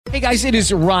Hey guys, it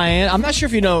is Ryan. I'm not sure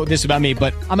if you know this about me,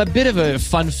 but I'm a bit of a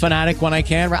fun fanatic when I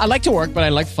can. I like to work, but I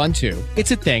like fun too.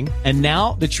 It's a thing. And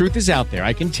now the truth is out there.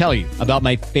 I can tell you about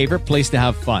my favorite place to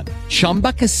have fun.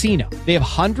 Chumba Casino. They have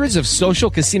hundreds of social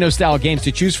casino style games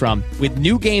to choose from with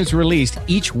new games released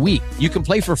each week. You can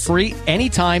play for free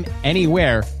anytime,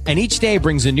 anywhere. And each day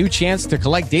brings a new chance to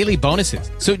collect daily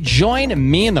bonuses. So join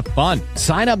me in the fun.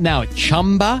 Sign up now at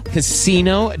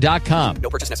ChumbaCasino.com. No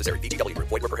purchase necessary. VGW.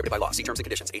 Void where prohibited by law. See terms and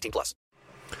conditions. 18+.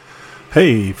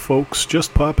 Hey folks,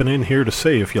 just popping in here to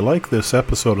say if you like this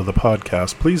episode of the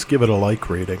podcast, please give it a like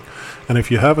rating. And if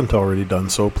you haven't already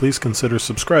done so, please consider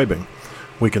subscribing.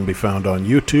 We can be found on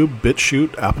YouTube,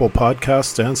 BitChute, Apple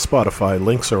Podcasts, and Spotify.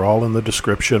 Links are all in the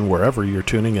description wherever you're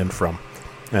tuning in from.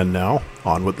 And now,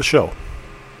 on with the show.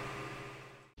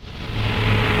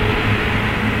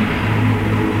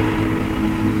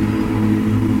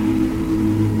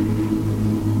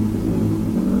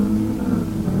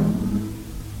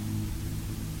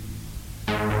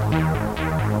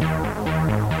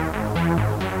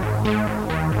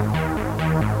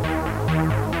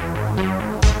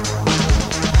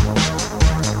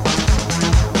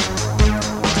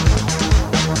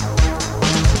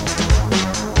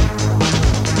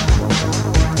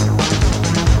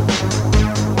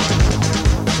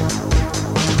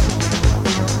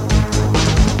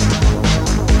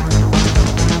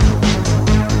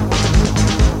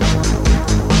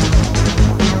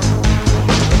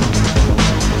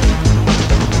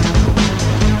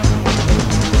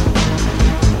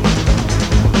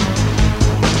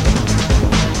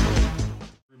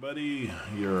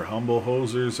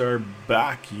 Are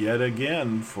back yet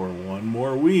again for one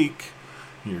more week.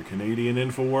 Your Canadian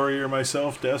Info Warrior,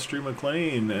 myself, Destry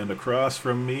McLean, and across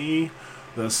from me,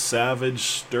 the Savage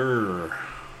Stir.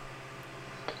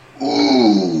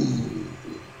 Ooh,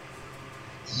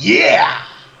 yeah!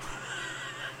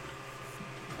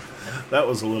 That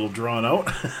was a little drawn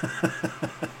out.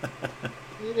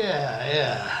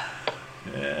 Yeah.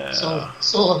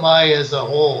 So am I as a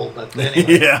whole, but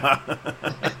anyway. Yeah.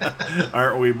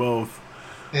 Aren't we both?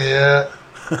 Yeah.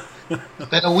 It's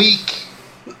been a week.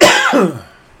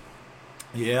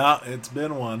 Yeah, it's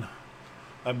been one.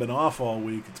 I've been off all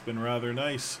week. It's been rather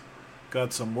nice.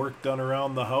 Got some work done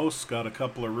around the house. Got a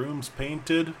couple of rooms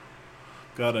painted.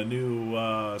 Got a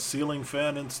new ceiling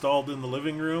fan installed in the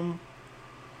living room.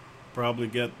 Probably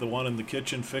get the one in the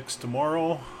kitchen fixed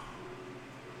tomorrow.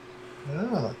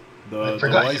 Oh, the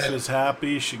wife is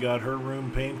happy. She got her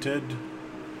room painted.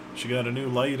 She got a new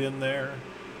light in there.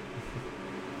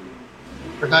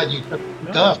 Forgot you took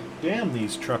stuff. Damn,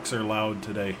 these trucks are loud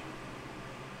today.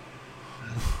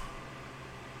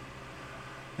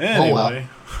 Anyway. Oh, well.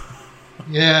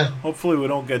 Yeah. Hopefully we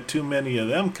don't get too many of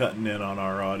them cutting in on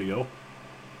our audio.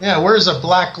 Yeah, where's a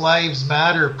Black Lives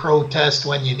Matter protest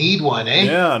when you need one, eh?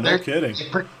 Yeah, no kidding.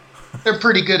 They're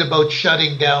pretty good about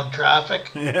shutting down traffic.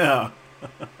 Yeah.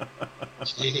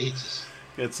 Jeez.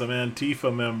 Get some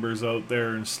Antifa members out there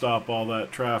and stop all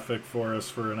that traffic for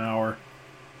us for an hour.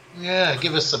 Yeah,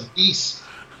 give us some peace.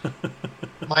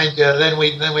 Mind you, then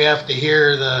we have to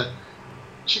hear the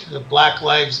Black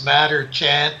Lives Matter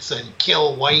chants and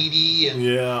kill Whitey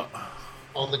and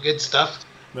all the good stuff.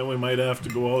 Then we might have to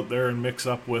go out there and mix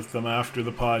up with them after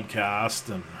the podcast,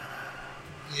 and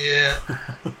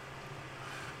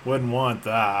wouldn't want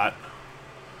that.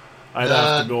 I'd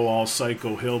have to go all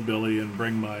psycho hillbilly and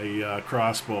bring my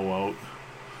crossbow out.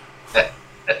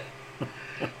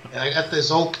 I got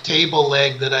this oak table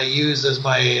leg that I use as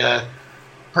my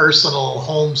personal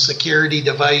home security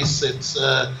device. It's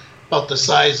about the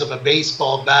size of a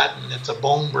baseball bat, and it's a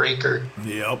bone breaker.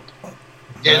 Yep.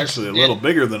 It's actually a little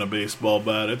bigger than a baseball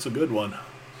bat. It's a good one.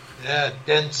 Yeah,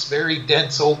 very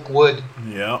dense oak wood.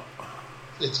 Yep.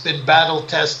 It's been battle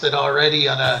tested already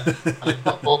on a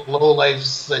couple of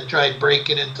lowlifes that tried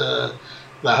breaking into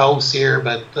the house here,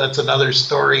 but that's another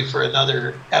story for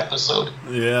another episode.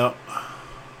 Yeah.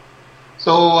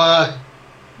 So,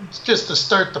 it's just to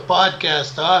start the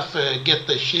podcast off, get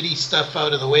the shitty stuff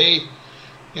out of the way.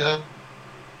 You know,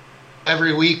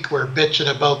 every week we're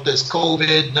bitching about this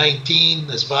COVID-19,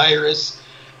 this virus,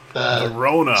 the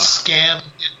Rona scam.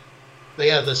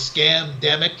 Yeah, the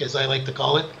scam-demic, as I like to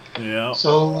call it. Yeah.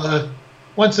 So,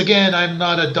 once again, I'm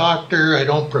not a doctor. I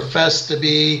don't profess to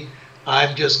be.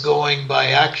 I'm just going by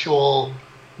actual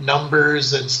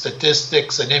numbers and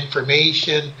statistics and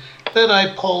information that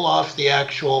I pull off the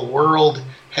actual World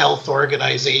Health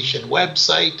Organization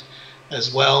website,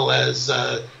 as well as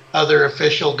other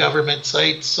official government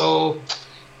sites. So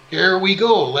here we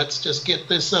go. Let's just get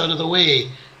this out of the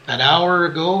way. An hour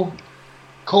ago,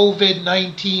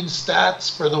 COVID-19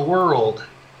 stats for the world.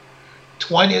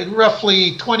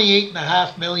 roughly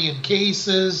 28.5 million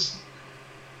cases,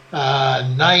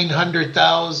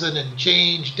 900,000 and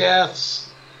change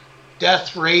deaths,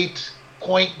 death rate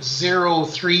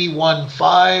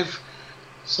 0.0315.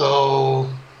 So,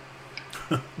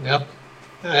 yep,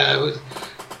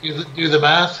 do the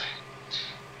math.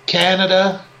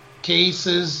 Canada,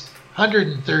 cases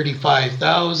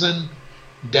 135,000,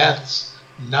 deaths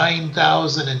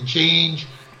 9,000 and change.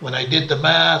 When I did the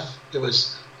math, it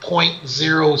was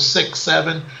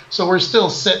 0.067. So we're still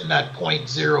sitting at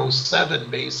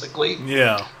 0.07 basically.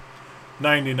 Yeah.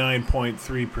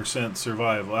 99.3%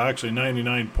 survival. Actually,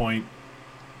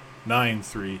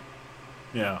 99.93.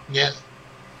 Yeah. Yeah.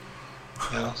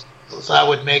 So that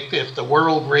would make, if the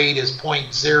world rate is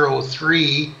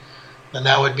 0.03, then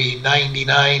that would be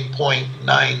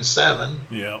 99.97.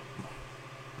 Yeah.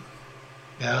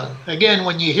 Yeah. Again,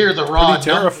 when you hear the raw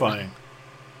Pretty terrifying.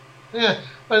 Yeah,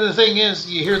 but the thing is,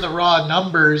 you hear the raw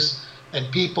numbers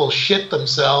and people shit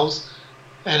themselves,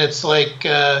 and it's like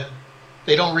they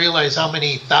don't realize how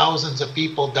many thousands of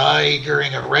people die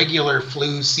during a regular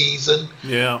flu season.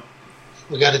 Yeah.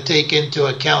 We got to take into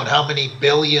account how many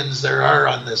billions there are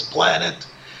on this planet,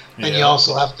 and you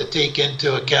also have to take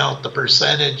into account the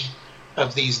percentage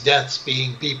of these deaths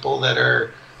being people that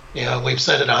are, we've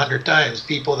said it 100 times,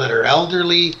 people that are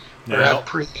elderly or have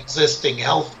pre-existing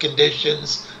health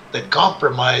conditions that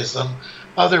compromise them.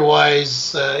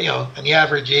 Otherwise, and the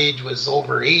average age was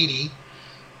over 80.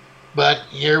 But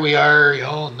here we are,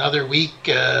 another week,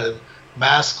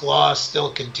 mask law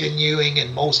still continuing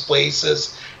in most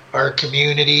places. Our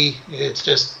community, it's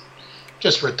just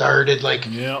retarded. Like,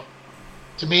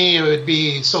 to me, it would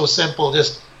be so simple.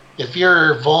 Just if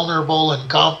you're vulnerable and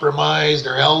compromised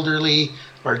or elderly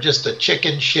or just a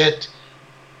chicken shit,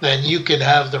 then you can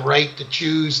have the right to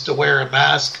choose to wear a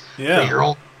mask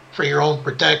for your own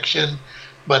protection.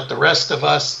 But the rest of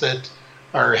us that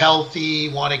are healthy,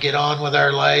 want to get on with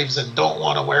our lives and don't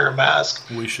want to wear a mask,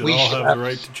 we should all have the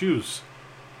right to choose.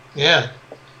 Yeah.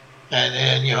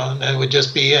 And it would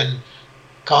just be in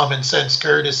common sense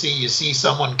courtesy. You see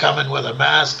someone coming with a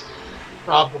mask,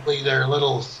 probably they're a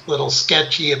little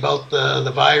sketchy about the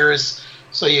virus,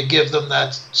 so you give them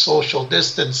that social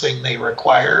distancing they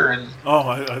require. And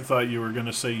I thought you were going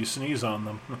to say you sneeze on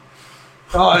them.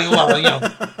 Only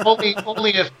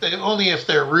if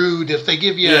they're rude. If they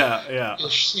give you a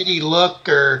shitty look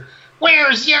or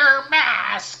 "Where's your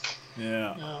mask?"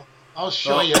 Yeah. I'll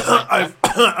show you. I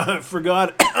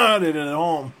forgot it at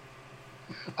home.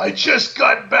 I just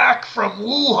got back from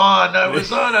Wuhan. I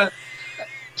was on a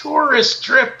tourist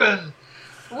trip, and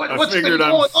what's been going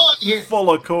on here?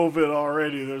 Full of COVID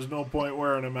already. There's no point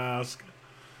wearing a mask.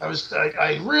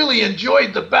 I really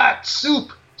enjoyed the bat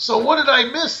soup. So what did I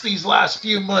miss these last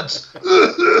few months?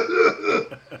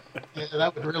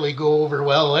 That would really go over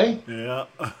well, eh? Yeah.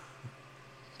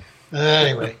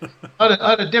 Anyway,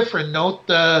 on a different note,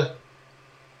 have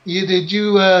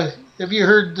you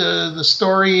heard the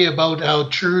story about how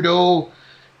Trudeau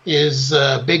is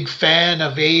a big fan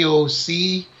of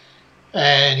AOC,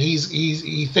 and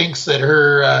he thinks that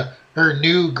her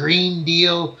new Green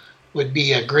Deal would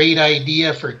be a great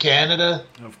idea for Canada?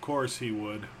 Of course he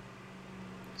would.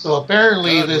 So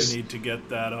apparently we need to get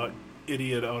that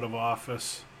idiot out of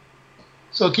office.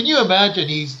 So can you imagine?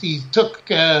 He took.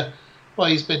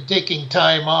 He's been taking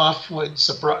time off.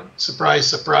 Surprise,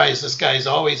 surprise! This guy's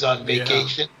always on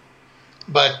vacation. Yeah.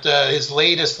 But his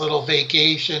latest little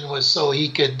vacation was so he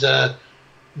could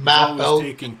map out.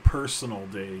 Taking personal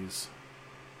days.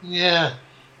 Yeah.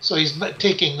 So he's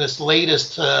taking this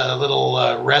latest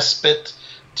little respite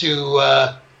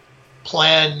to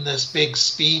plan this big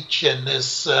speech and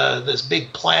this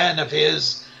big plan of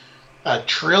his, $1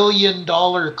 trillion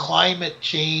climate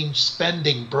change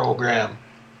spending program.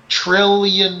 $1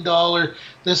 trillion.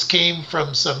 This came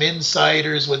from some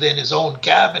insiders within his own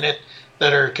cabinet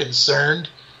that are concerned.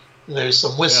 There's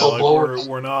some whistleblowers. Like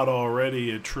we're not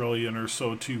already $1 trillion or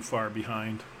so too far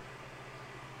behind.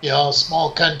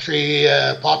 Small country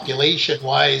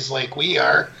population-wise like we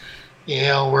are,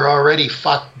 we're already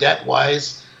fucked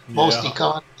debt-wise. Most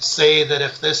economists say that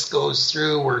if this goes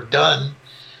through, we're done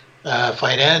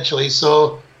financially.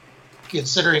 So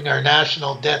considering our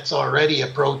national debt's already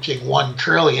approaching $1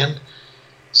 trillion.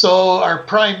 So our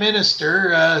Prime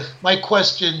Minister, my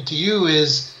question to you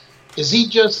is he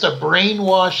just a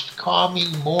brainwashed commie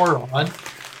moron,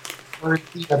 or is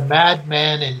he a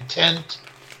madman intent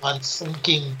on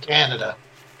sinking Canada?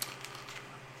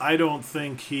 I don't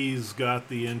think he's got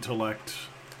the intellect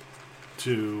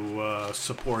to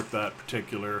support that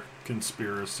particular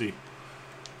conspiracy.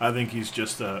 I think he's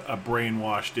just a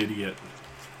brainwashed idiot.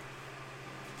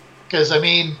 Because,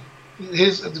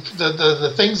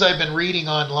 the things I've been reading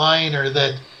online are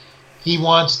that he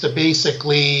wants to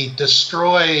basically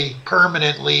destroy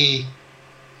permanently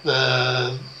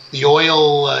the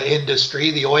oil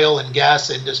industry, the oil and gas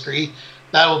industry.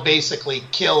 That will basically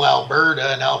kill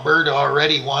Alberta, and Alberta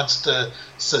already wants to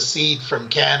secede from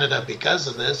Canada because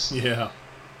of this. Yeah.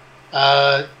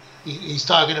 He's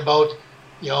talking about,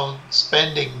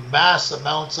 spending mass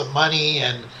amounts of money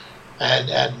and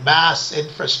mass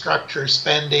infrastructure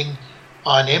spending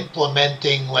on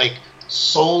implementing like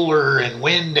solar and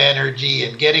wind energy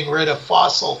and getting rid of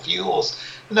fossil fuels.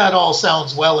 And that all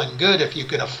sounds well and good if you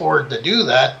can afford to do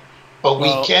that, but we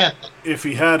can't. If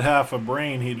he had half a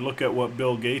brain, he'd look at what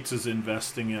Bill Gates is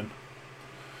investing in.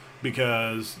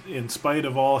 Because in spite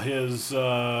of all his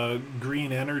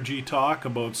green energy talk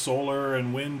about solar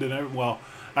and wind and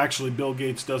actually Bill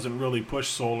Gates doesn't really push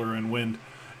solar and wind.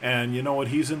 And you know what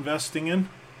he's investing in?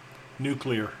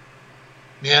 Nuclear.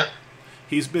 Yeah.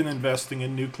 He's been investing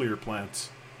in nuclear plants.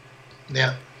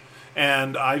 Yeah.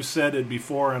 And I've said it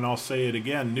before and I'll say it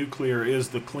again, nuclear is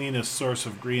the cleanest source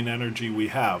of green energy we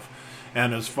have.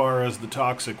 And as far as the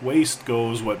toxic waste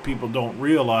goes, what people don't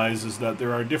realize is that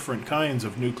there are different kinds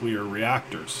of nuclear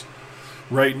reactors.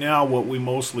 Right now, what we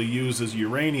mostly use is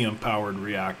uranium-powered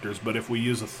reactors, but if we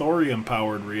use a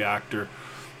thorium-powered reactor,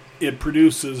 it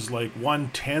produces like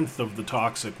 1/10 of the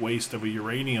toxic waste of a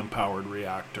uranium-powered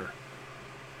reactor.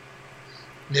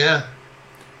 Yeah.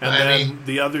 And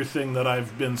the other thing that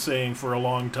I've been saying for a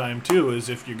long time too is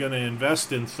if you're going to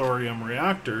invest in thorium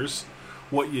reactors,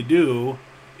 what you do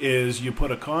is you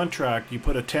put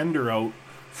a tender out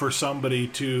for somebody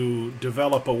to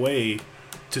develop a way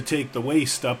to take the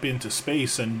waste up into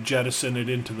space and jettison it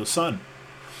into the sun.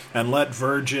 And let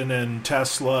Virgin and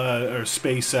Tesla or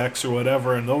SpaceX or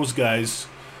whatever and those guys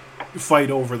fight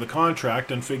over the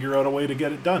contract and figure out a way to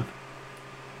get it done.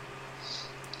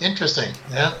 Interesting,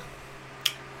 yeah.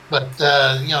 But,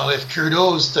 if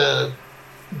Trudeau's to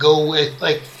go with,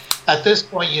 like, at this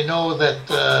point,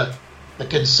 that the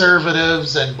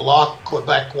Conservatives and Bloc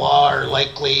Québécois are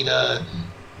likely to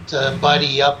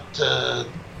buddy up to,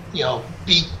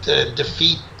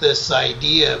 defeat this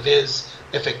idea of his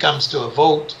if it comes to a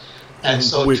vote. And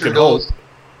so Trudeau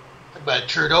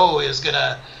is going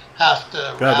to have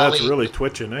to rally. That's really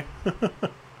twitching, eh?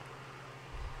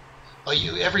 Well,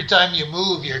 every time you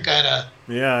move, you're kind of...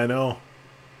 Yeah, I know.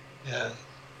 Yeah.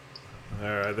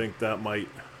 I think that might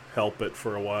help it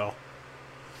for a while.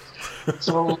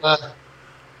 So,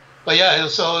 but yeah,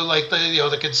 so like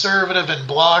the Conservative and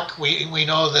Bloc, we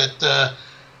know that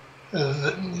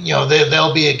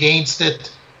they'll be against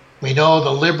it. We know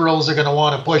the Liberals are going to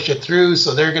want to push it through,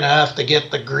 so they're going to have to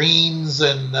get the Greens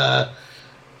and the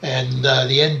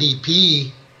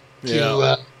NDP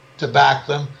to back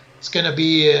them. It's going to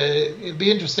be it'd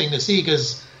be interesting to see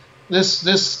because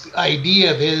this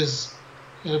idea of his,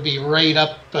 it'll be right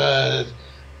up the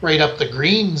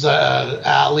Greens'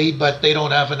 alley, but they don't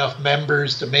have enough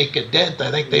members to make a dent. I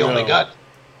think they only got,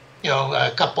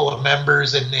 a couple of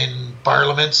members in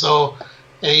Parliament, so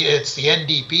it's the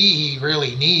NDP he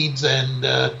really needs, and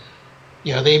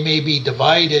they may be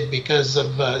divided because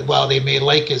of they may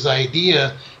like his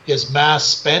idea, his mass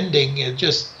spending.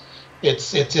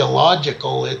 It's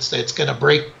illogical. It's going to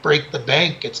break the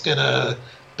bank. It's going to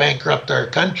bankrupt our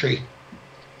country.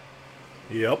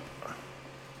 Yep.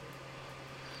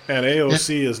 And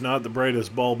AOC is not the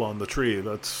brightest bulb on the tree.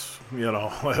 Let's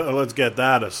get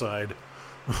that aside.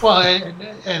 Well,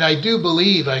 and I do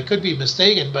believe, I could be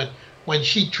mistaken, but when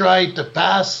she tried to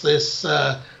pass this,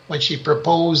 when she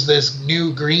proposed this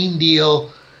new Green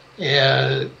Deal,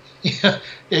 it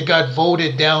got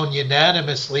voted down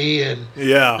unanimously, and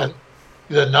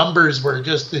the numbers were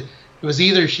just, it was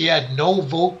either she had no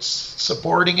votes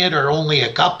supporting it or only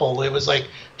a couple. It was like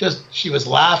she was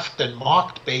laughed and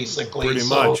mocked, basically. Pretty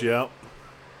much, yeah.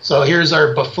 So here's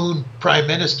our buffoon prime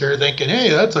minister thinking, hey,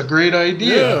 that's a great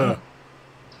idea.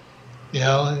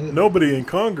 Yeah. Nobody in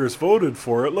Congress voted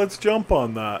for it. Let's jump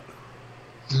on that.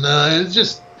 No, it's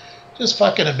just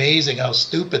fucking amazing how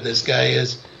stupid this guy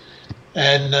is.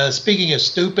 And speaking of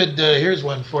stupid, here's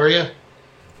one for you.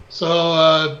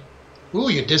 So,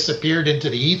 you disappeared into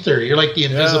the ether. You're like the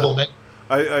invisible man.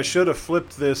 I should have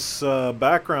flipped this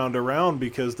background around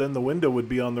because then the window would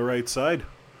be on the right side.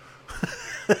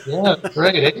 Yeah,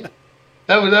 right. Eh?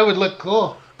 That would look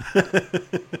cool.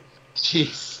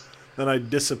 Jeez. Then I'd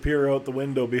disappear out the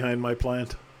window behind my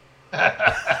plant.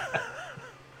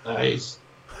 Nice.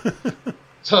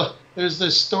 So there's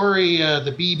this story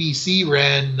the BBC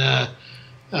ran.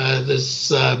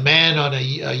 This man on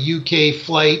a UK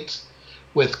flight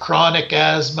with chronic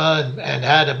asthma and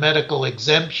had a medical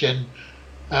exemption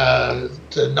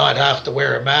to not have to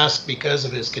wear a mask because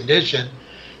of his condition.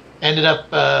 Ended up,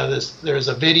 there's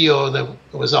a video that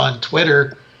was on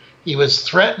Twitter. He was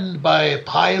threatened by a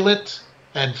pilot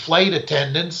and flight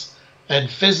attendants and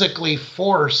physically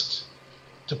forced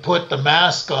to put the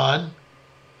mask on.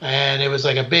 And it was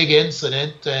like a big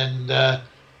incident. And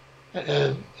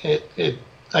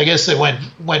I guess it went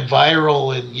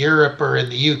viral in Europe or in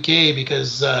the UK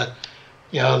because,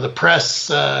 the press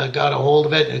got a hold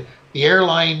of it. The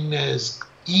airline is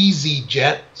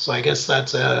EasyJet, so I guess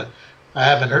that's I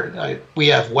haven't heard. We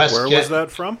have WestJet. Where was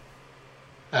that from?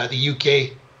 The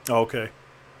UK. Okay.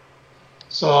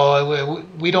 So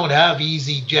we don't have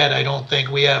EasyJet. I don't think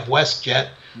we have WestJet.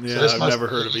 Yeah, so this I've never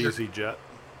heard of EasyJet.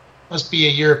 Must be a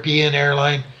European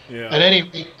airline. Yeah. At any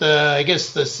rate, I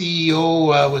guess the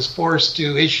CEO was forced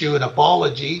to issue an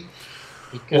apology.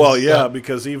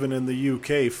 Because even in the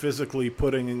UK, physically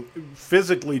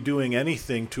doing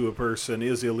anything to a person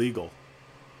is illegal.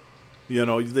 They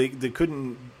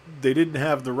didn't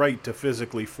have the right to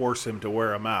physically force him to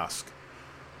wear a mask.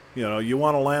 You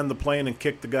want to land the plane and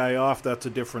kick the guy off, that's a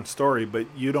different story, but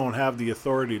you don't have the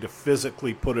authority to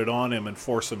physically put it on him and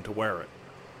force him to wear it.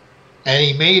 And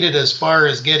he made it as far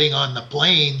as getting on the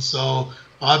plane, so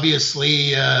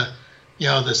obviously,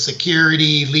 the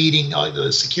security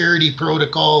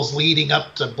protocols leading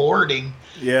up to boarding.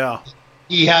 Yeah.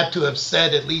 He had to have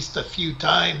said at least a few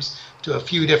times to a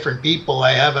few different people,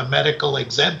 I have a medical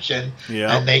exemption,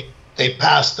 and they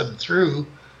passed him through.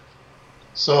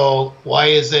 So why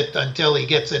is it until he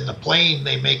gets in the plane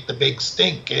they make the big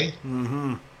stink, eh?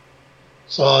 Mm-hmm.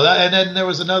 So and then there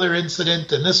was another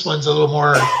incident, and this one's a little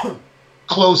more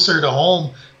closer to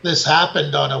home. This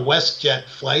happened on a WestJet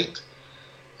flight,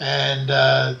 and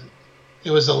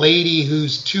it was a lady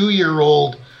whose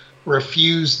 2-year-old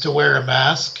refused to wear a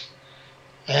mask.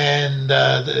 And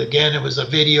again, it was a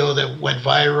video that went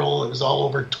viral. It was all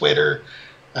over Twitter.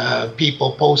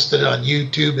 People posted it on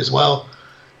YouTube as well.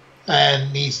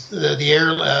 And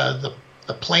the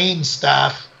plane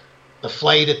staff, the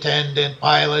flight attendant,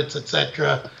 pilots,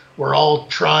 etc., were all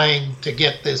trying to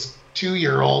get this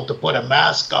 2-year-old to put a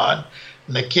mask on,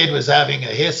 and the kid was having a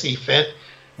hissy fit.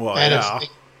 Well, and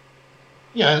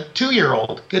yeah. It's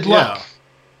 2-year-old. Good luck. Yeah.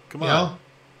 Come on.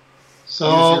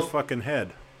 So use your fucking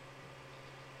head.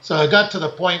 So it got to the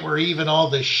point where even all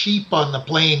the sheep on the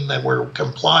plane that were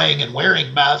complying and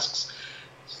wearing masks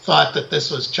thought that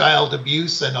this was child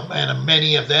abuse, and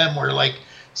many of them were like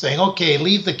saying, okay,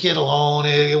 leave the kid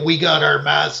alone. We got our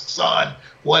masks on,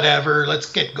 whatever,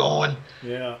 let's get going.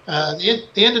 Yeah.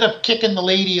 They ended up kicking the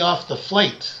lady off the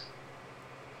flight.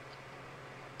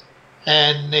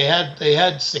 And they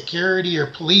had security or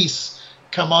police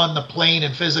come on the plane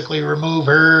and physically remove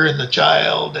her and the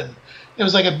child. And it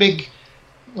was like a big...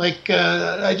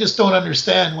 I just don't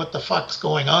understand what the fuck's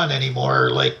going on anymore.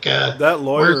 That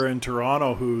lawyer in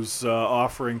Toronto who's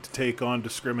offering to take on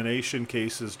discrimination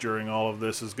cases during all of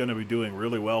this is going to be doing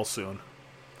really well soon.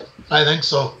 I think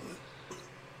so.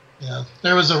 Yeah,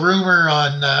 there was a rumor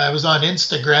I was on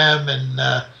Instagram, and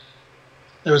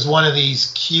there was one of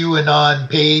these QAnon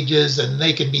pages, and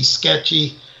they can be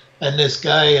sketchy. And this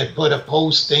guy had put a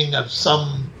posting of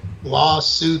some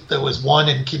lawsuit that was won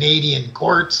in Canadian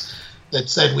courts that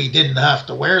said we didn't have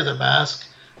to wear the mask,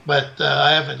 but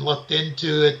I haven't looked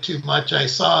into it too much. I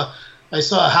saw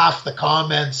half the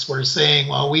comments were saying,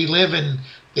 well, we live in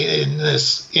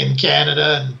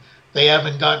Canada and they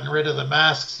haven't gotten rid of the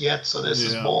masks yet, so this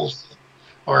is bullshit.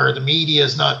 Or the media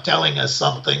is not telling us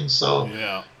something. So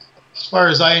as far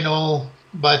as I know,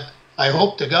 but I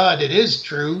hope to God it is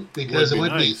true, because it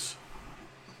would be nice.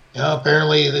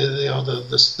 Apparently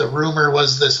the rumor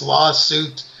was this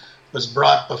lawsuit was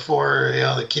brought before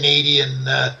the Canadian,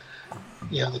 I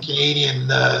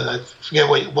forget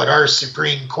what our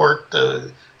Supreme Court,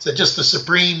 is it just the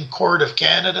Supreme Court of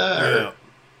Canada?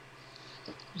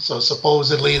 So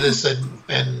supposedly this,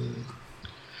 and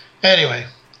anyway,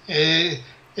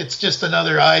 it's just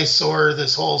another eyesore,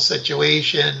 this whole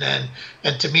situation,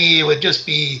 and to me it would just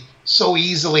be so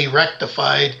easily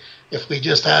rectified if we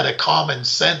just had a common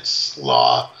sense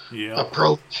law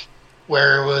approach,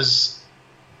 where it was,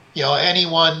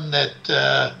 anyone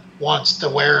that wants to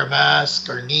wear a mask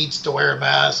or needs to wear a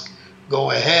mask,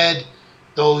 go ahead.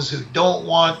 Those who don't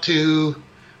want to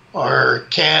or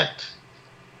can't,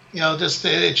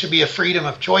 it should be a freedom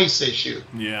of choice issue.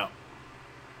 Yeah.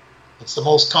 It's the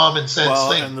most common sense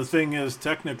thing. And the thing is,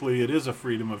 technically, it is a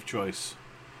freedom of choice.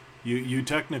 You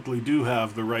technically do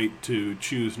have the right to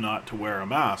choose not to wear a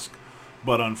mask,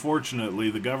 but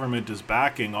unfortunately, the government is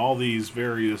backing all these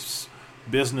various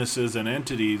businesses and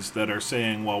entities that are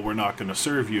saying, well, we're not going to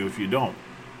serve you if you don't.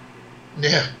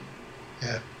 Yeah.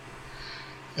 Yeah.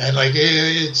 And like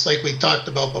it's like we talked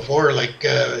about before, like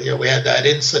we had that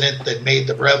incident that made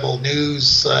the rebel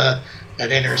news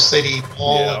at Inner City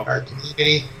Mall in our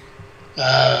community.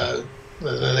 The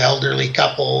elderly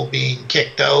couple being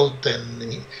kicked out,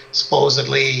 and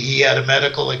supposedly he had a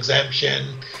medical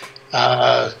exemption.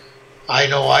 I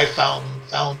know I found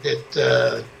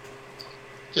it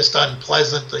just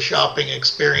unpleasant, the shopping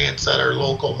experience at our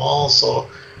local mall. So,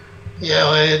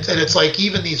 and it's like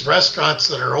even these restaurants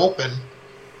that are open,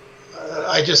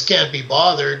 I just can't be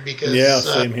bothered because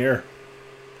same here.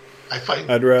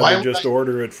 I'd rather just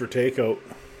order it for takeout.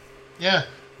 Yeah,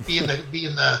 be in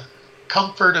the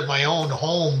comfort of my own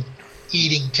home,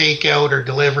 eating takeout or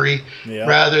delivery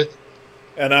rather.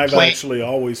 And I've actually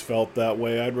always felt that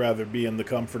way. I'd rather be in the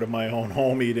comfort of my own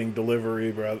home eating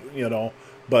delivery,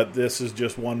 But this is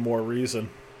just one more reason.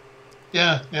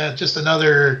 Yeah, just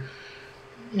another.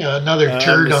 Another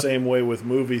turd. I'm the same way with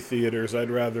movie theaters. I'd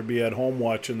rather be at home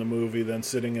watching the movie than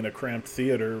sitting in a cramped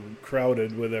theater,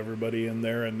 crowded with everybody in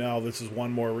there. And now this is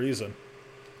one more reason.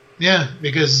 Yeah,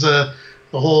 because the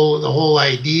whole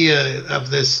idea of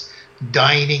this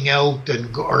dining out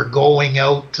or going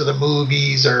out to the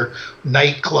movies or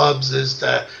nightclubs is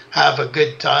to have a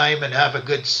good time and have a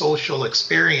good social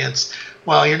experience.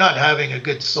 Well, you're not having a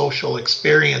good social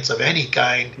experience of any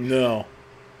kind. No.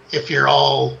 If you're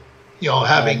all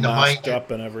having to mind up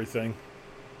and everything,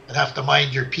 and have to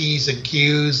mind your P's and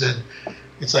Q's, and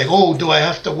it's like, oh, do I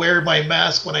have to wear my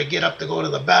mask when I get up to go to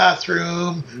the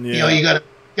bathroom? Yeah. You got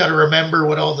to remember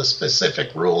what all the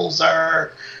specific rules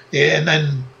are, and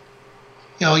then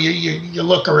you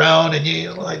look around and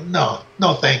you're like, no,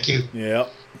 thank you. Yeah,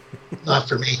 not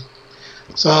for me.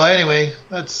 So anyway,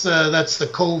 that's the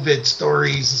COVID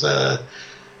stories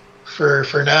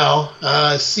for now.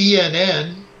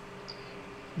 CNN.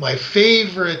 My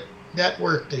favorite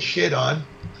network to shit on.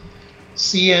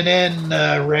 CNN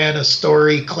ran a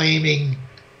story claiming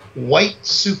white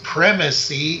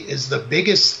supremacy is the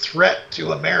biggest threat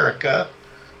to America,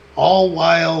 all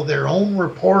while their own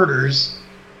reporters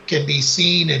can be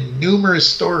seen in numerous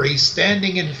stories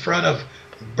standing in front of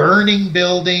burning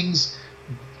buildings,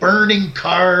 burning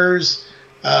cars,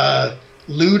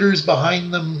 looters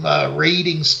behind them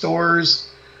raiding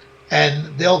stores,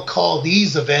 and they'll call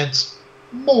these events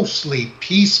mostly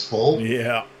peaceful.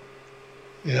 Yeah.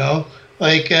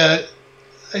 It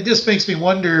just makes me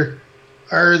wonder,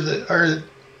 do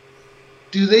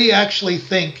they actually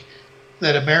think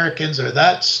that Americans are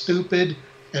that stupid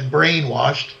and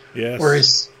brainwashed? Yes. Or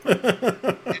is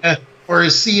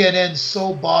CNN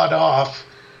so bought off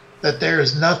that there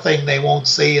is nothing they won't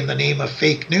say in the name of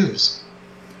fake news?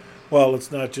 Well,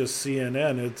 it's not just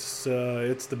CNN, it's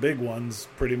the big ones,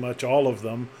 pretty much all of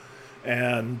them.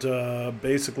 And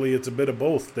basically it's a bit of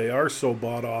both. They are so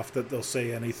bought off that they'll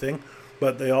say anything,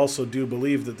 but they also do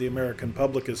believe that the American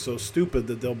public is so stupid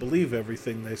that they'll believe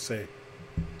everything they say.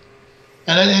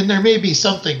 And there may be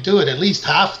something to it. At least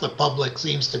half the public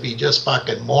seems to be just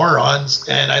fucking morons.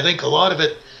 And I think a lot of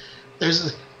it,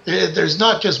 there's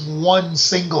not just one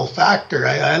single factor.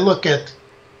 I look at,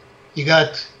 you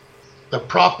got the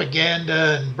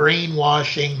propaganda and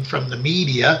brainwashing from the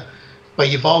media, but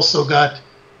you've also got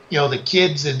the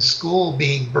kids in school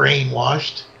being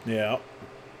brainwashed. Yeah.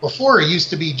 Before, it used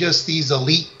to be just these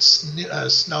elite,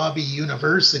 snobby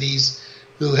universities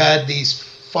who had these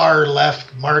far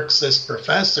left Marxist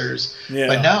professors. Yeah.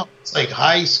 But now it's like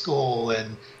high school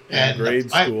and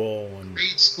grade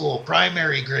school,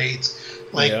 primary grades.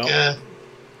 They're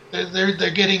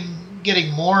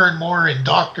getting more and more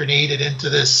indoctrinated into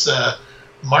this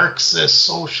Marxist,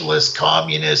 socialist,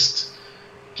 communist,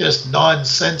 just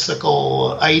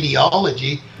nonsensical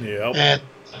ideology. Yep. And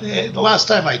the last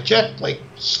time I checked,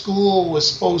 school was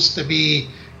supposed to be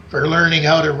for learning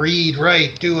how to read,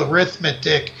 write, do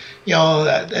arithmetic,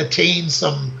 attain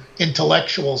some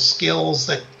intellectual skills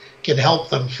that can help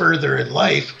them further in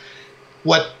life.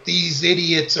 What these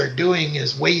idiots are doing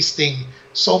is wasting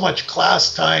so much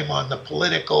class time on the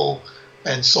political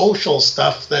and social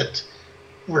stuff that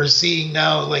we're seeing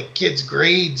now, kids'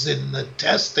 grades in the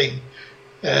testing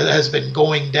has been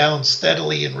going down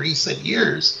steadily in recent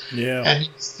years. Yeah. And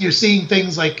you're seeing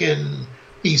things like in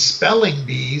these spelling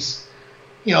bees.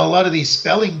 A lot of these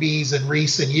spelling bees in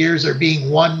recent years are being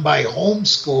won by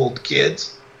homeschooled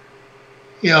kids.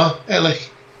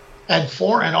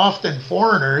 And often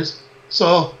foreigners.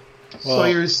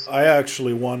 I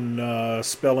actually won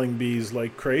spelling bees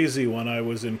like crazy when I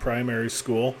was in primary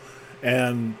school,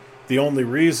 and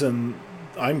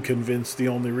I'm convinced the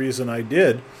only reason I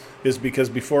did is because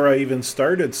before I even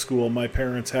started school, my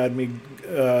parents had me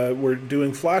were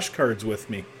doing flashcards with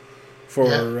me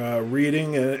for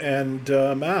reading and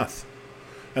math.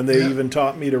 And they even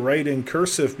taught me to write in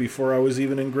cursive before I was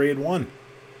even in grade 1.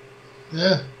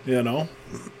 Yeah. You know?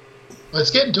 Well,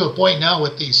 it's getting to a point now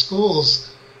with these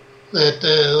schools that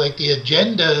like the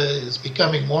agenda is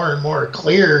becoming more and more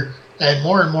clear and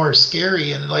more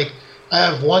scary. And like I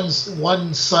have one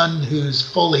son who's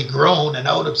fully grown and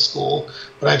out of school,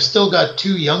 but I've still got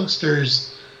 2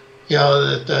 youngsters, you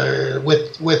know, that are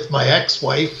with my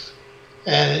ex-wife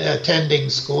and attending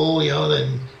school, you know,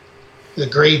 and the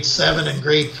grade 7 and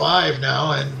grade 5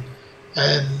 now,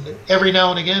 and every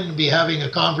now and again be having a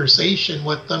conversation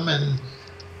with them, and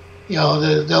you know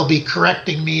they'll be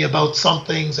correcting me about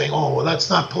something, saying, "Oh, well, that's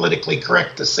not politically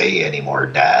correct to say anymore,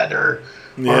 Dad," or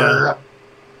you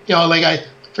know, like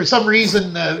for some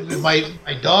reason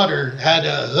my daughter had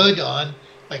a hood on,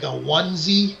 like a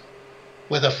onesie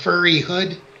with a furry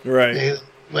hood, right?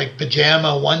 Like pajama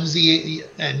onesie,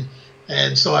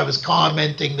 and so I was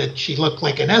commenting that she looked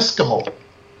like an Eskimo,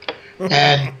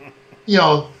 and you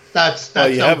know that's well,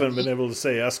 you haven't been able to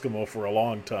say Eskimo for a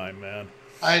long time, man.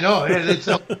 I know it's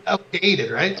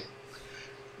outdated, right?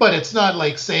 But it's not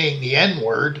like saying the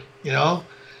N-word, you know.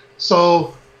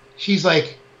 So she's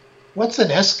like, "What's an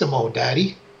Eskimo,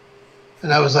 Daddy?"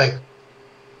 And I was like,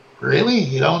 "Really?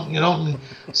 You don't?"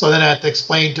 So then I had to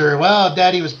explain to her, "Well,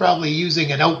 Daddy was probably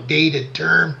using an outdated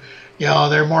term. You know,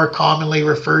 they're more commonly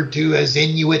referred to as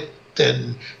Inuit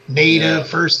and Native,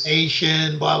 First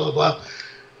Nation, blah blah blah."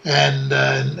 And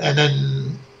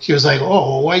then she was like, "Oh,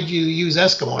 well, why'd you use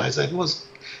Eskimo?" And I said, "Well,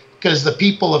 because the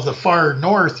people of the far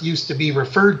north used to be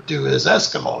referred to as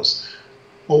Eskimos."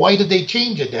 "Well, why did they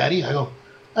change it, Daddy?" I go,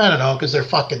 "I don't know, because they're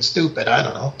fucking stupid. I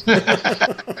don't know."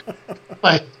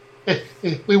 Like,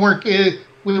 we weren't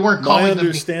calling My them.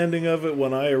 understanding of it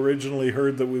when I originally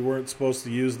heard that we weren't supposed to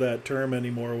use that term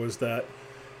anymore was that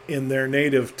in their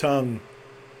native tongue,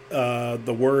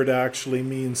 the word actually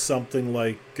means something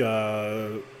like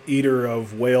eater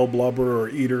of whale blubber or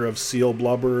eater of seal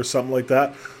blubber or something like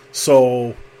that.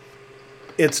 So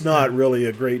it's not really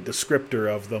a great descriptor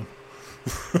of them.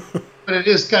 But it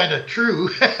is kind of true.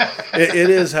 It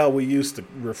is how we used to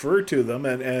refer to them.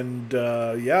 And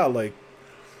yeah, like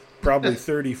probably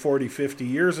 30, 40, 50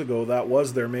 years ago, that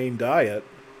was their main diet.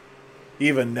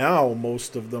 Even now,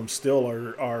 most of them still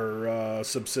are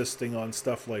subsisting on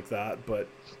stuff like that. But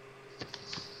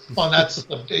well, that's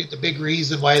the big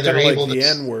reason why it's they're kind of able like the to.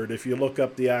 N-word. If you look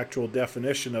up the actual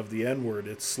definition of the N-word,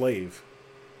 it's slave.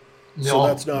 No. So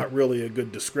that's not really a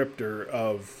good descriptor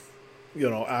of, you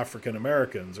know, African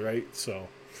Americans, right? So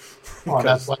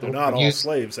because they're not all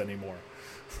slaves anymore.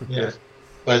 Yeah,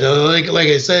 but like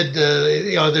I said,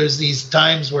 you know, there's these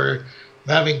times where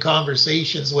I'm having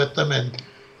conversations with them, and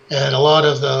a lot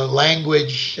of the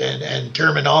language and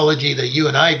terminology that you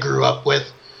and I grew up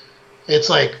with, it's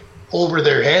like over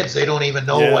their heads. They don't even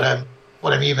know what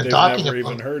I'm even talking about. They've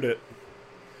never even heard it.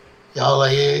 You know,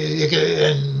 like,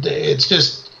 and it's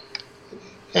just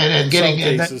and getting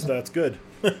in some cases that's good.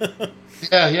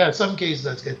 Yeah, in some cases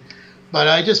that's good, but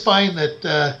I just find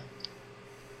that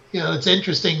you know, it's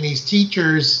interesting. These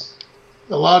teachers,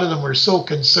 a lot of them were so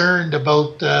concerned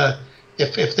about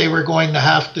if they were going to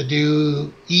have to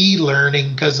do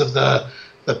e-learning because of the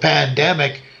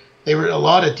pandemic. A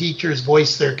lot of teachers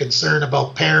voiced their concern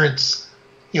about parents,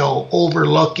 you know,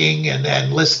 overlooking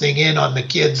and listening in on the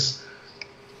kids,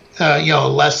 you know,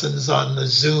 lessons on the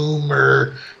Zoom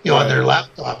or, you know, on their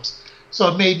laptops. So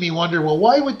it made me wonder, well,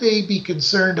 why would they be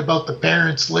concerned about the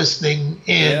parents listening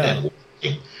in and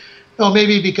watching? Well,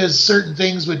 maybe because certain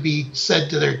things would be said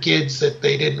to their kids that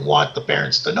they didn't want the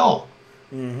parents to know.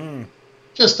 Mm-hmm.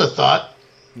 Just a thought.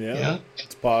 Yeah,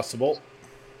 it's possible.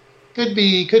 Could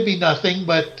be nothing,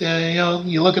 but you know,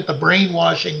 you look at the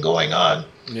brainwashing going on.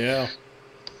 Yeah.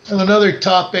 And another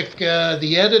topic: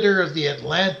 the editor of the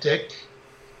Atlantic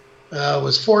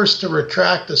was forced to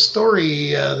retract a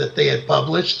story that they had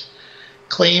published,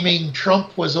 claiming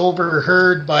Trump was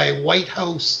overheard by White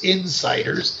House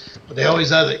insiders. But they always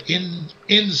have the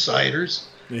insiders.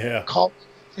 Yeah.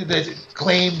 That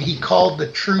claimed he called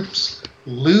the troops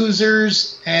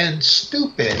losers and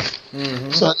stupid.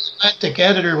 Mm-hmm. So the Atlantic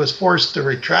editor was forced to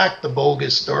retract the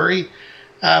bogus story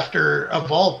after,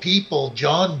 of all people,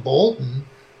 John Bolton,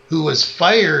 who was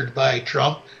fired by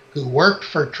Trump, who worked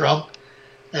for Trump.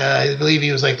 I believe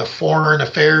he was like the Foreign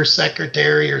Affairs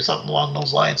Secretary or something along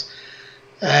those lines.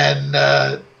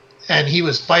 And he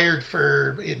was fired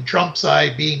for, in Trump's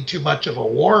eye, being too much of a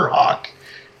war hawk.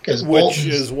 Which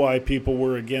is why people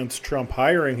were against Trump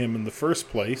hiring him in the first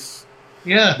place.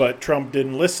 Yeah. But Trump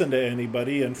didn't listen to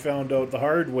anybody and found out the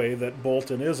hard way that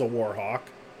Bolton is a war hawk.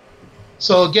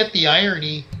 So get the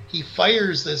irony. he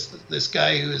fires this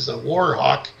guy who is a war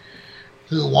hawk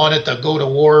who wanted to go to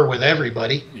war with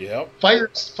everybody. Yep.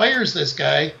 Fires this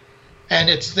guy, and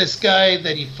it's this guy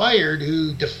that he fired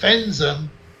who defends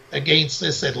him against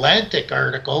this Atlantic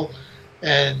article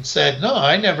and said, no,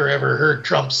 I never ever heard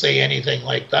Trump say anything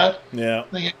like that. Yeah.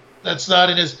 That's not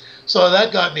in his... So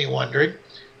that got me wondering.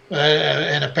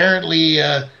 And apparently,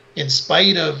 in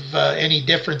spite of any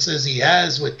differences he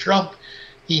has with Trump,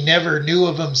 he never knew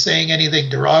of him saying anything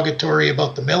derogatory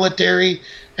about the military.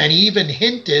 And he even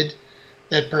hinted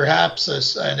that perhaps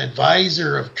an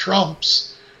advisor of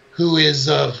Trump's, who is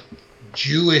of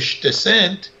Jewish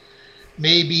descent,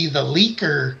 may be the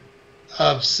leaker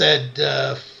of said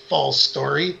false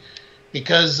story,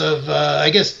 because of, I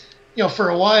guess, for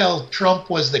a while, Trump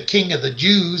was the king of the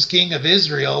Jews, king of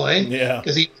Israel, eh? Yeah.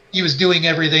 Because he was doing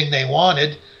everything they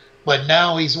wanted, but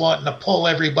now he's wanting to pull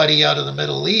everybody out of the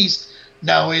Middle East.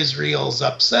 Now Israel's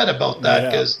upset about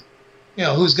that because,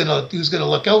 who's gonna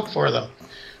look out for them?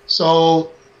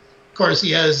 So, of course,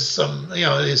 he has some,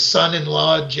 his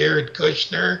son-in-law, Jared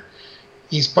Kushner.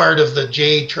 He's part of the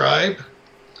J tribe,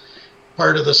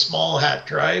 part of the Small Hat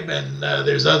tribe, and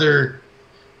there's other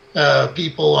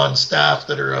people on staff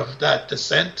that are of that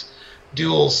descent,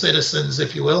 dual citizens,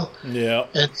 if you will. Yeah.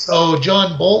 And so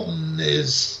John Bolton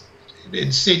is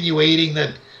insinuating that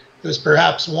it was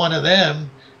perhaps one of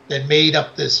them that made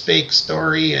up this fake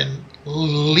story and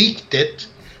leaked it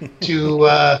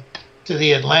to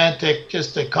the Atlantic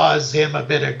just to cause him a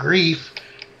bit of grief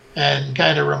and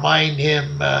kind of remind him,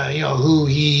 who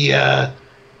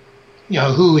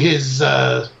who his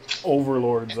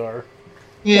overlords are.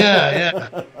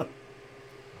 Yeah.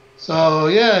 So,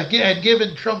 and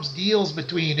given Trump's deals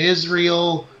between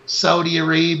Israel, Saudi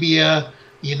Arabia,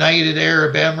 United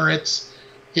Arab Emirates,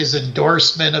 his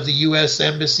endorsement of the U.S.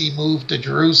 Embassy move to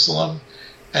Jerusalem,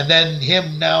 and then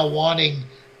him now wanting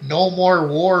no more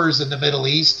wars in the Middle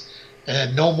East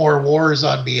and no more wars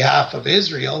on behalf of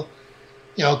Israel,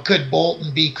 could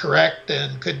Bolton be correct,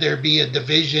 and could there be a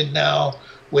division now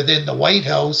within the White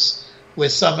House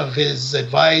with some of his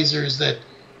advisors that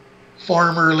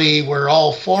formerly were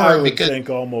all for him? I would think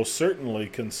almost certainly,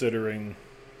 considering,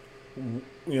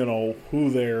 who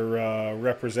they're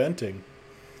representing.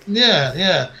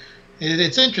 Yeah.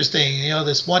 It's interesting,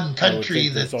 this one country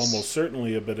there's almost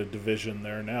certainly a bit of division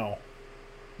there now.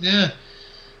 Yeah,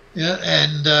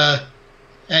 and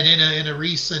in a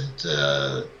recent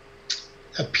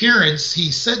appearance,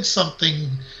 he said something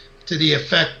to the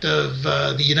effect of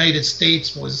the United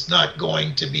States was not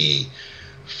going to be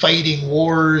fighting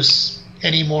wars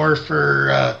anymore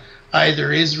for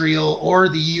either Israel or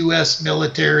the U.S.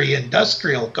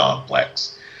 military-industrial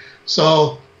complex.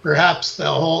 So perhaps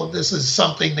this is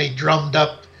something they drummed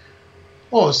up.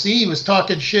 Oh, see, he was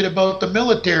talking shit about the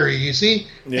military, you see?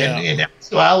 Yeah. And in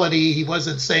actuality, he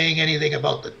wasn't saying anything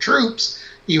about the troops.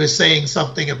 He was saying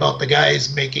something about the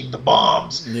guys making the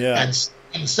bombs and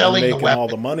selling and the making weapons. all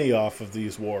the money off of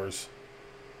these wars.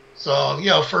 So,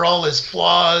 for all his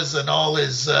flaws and all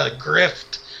his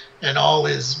grift and all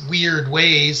his weird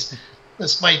ways,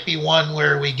 this might be one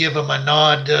where we give him a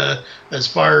nod as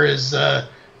far as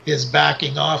his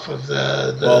backing off of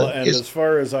as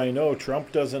far as I know,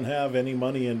 Trump doesn't have any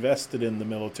money invested in the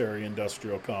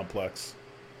military-industrial complex.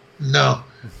 No.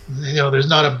 There's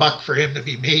not a buck for him to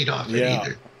be made off it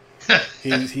either.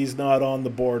 He's not on the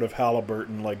board of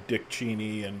Halliburton like Dick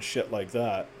Cheney and shit like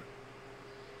that.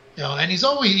 And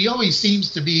he always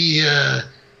seems to be,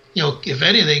 if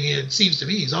anything, it seems to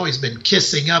me he's always been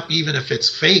kissing up, even if it's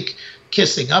fake,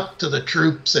 kissing up to the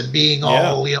troops and being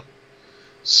all,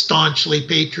 staunchly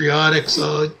patriotic.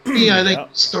 So, I think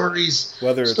stories...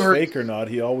 Whether it's fake or not,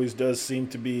 he always does seem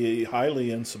to be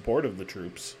highly in support of the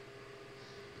troops.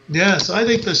 Yeah, so I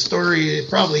think the story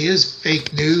probably is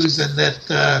fake news, and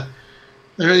that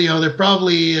there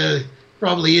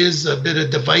probably is a bit of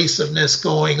divisiveness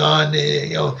going on,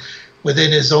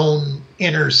 within his own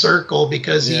inner circle,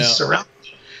 because he's surrounded.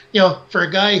 For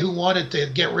a guy who wanted to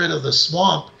get rid of the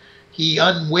swamp, he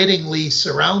unwittingly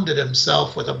surrounded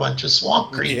himself with a bunch of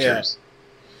swamp creatures.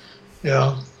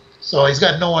 So he's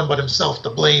got no one but himself to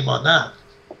blame on that.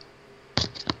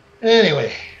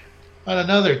 Anyway, on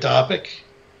another topic.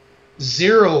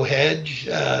 Zero Hedge,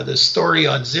 the story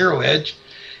on Zero Hedge.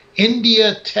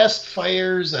 India test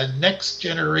fires a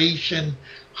next-generation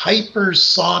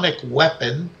hypersonic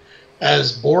weapon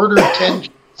as border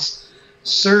tensions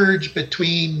surge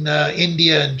between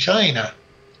India and China.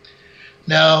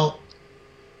 Now,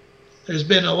 there's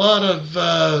been a lot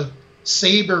of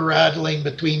saber rattling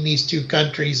between these two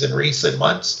countries in recent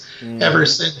months, ever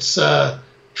since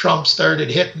Trump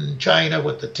started hitting China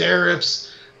with the tariffs.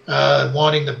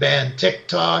 wanting to ban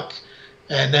TikTok,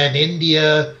 and then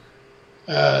India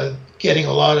getting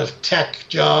a lot of tech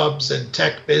jobs and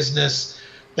tech business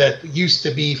that used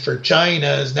to be for China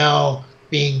is now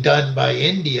being done by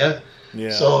India.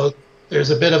 Yeah. So there's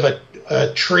a bit of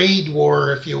a trade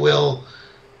war, if you will,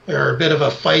 or a bit of a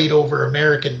fight over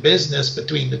American business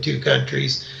between the two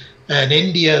countries. And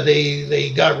India,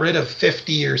 they got rid of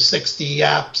 50 or 60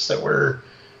 apps that were,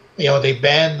 they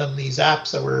banned them, these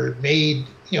apps that were made,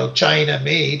 China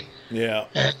made. Yeah.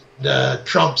 And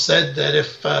Trump said that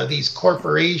if these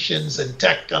corporations and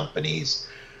tech companies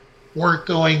weren't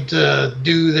going to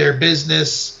do their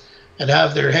business and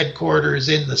have their headquarters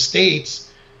in the States,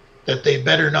 that they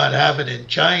better not have it in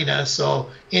China. So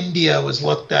India was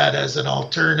looked at as an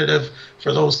alternative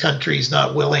for those countries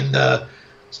not willing to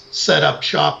set up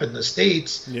shop in the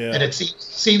States. Yeah. And it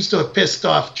seems to have pissed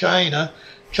off China.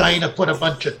 China put a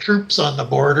bunch of troops on the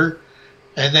border,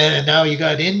 and now you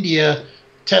got India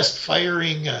test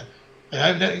firing.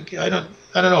 I don't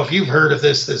know if you've heard of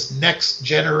this next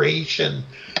generation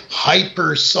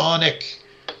hypersonic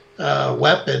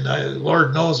weapon.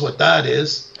 Lord knows what that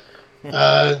is.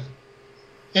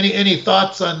 Any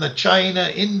thoughts on the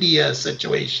China-India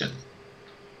situation?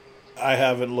 I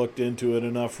haven't looked into it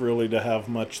enough really to have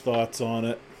much thoughts on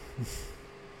it.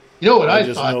 You know what I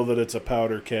just thought? know that it's a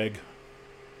powder keg.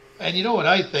 And you know what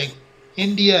I think?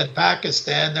 India and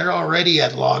Pakistan, they're already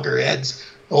at loggerheads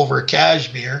over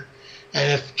Kashmir.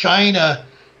 And if China,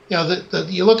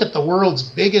 you look at the world's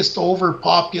biggest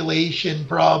overpopulation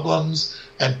problems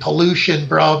and pollution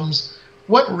problems,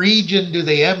 what region do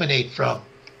they emanate from?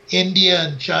 India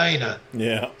and China.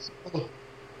 Yeah.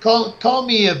 Call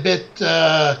me a bit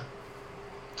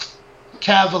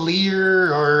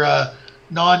cavalier or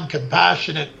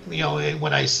non-compassionate,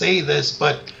 when I say this,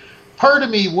 but part of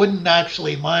me wouldn't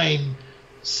actually mind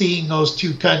seeing those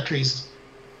two countries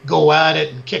go at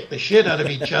it and kick the shit out of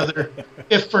each other,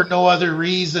 if for no other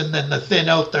reason than to thin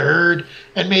out the herd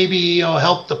and maybe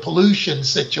help the pollution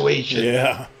situation.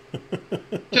 Yeah.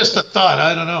 Just a thought.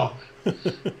 I don't know.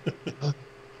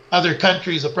 Other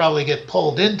countries will probably get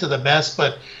pulled into the mess,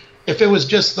 but if it was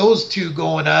just those two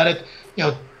going at it,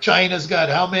 China's got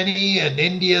how many and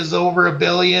India's over 1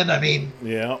 billion. I mean,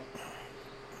 yeah.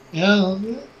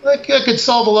 That could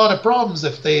solve a lot of problems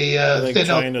if they I think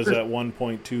China's at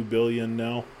 1.2 billion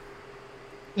now.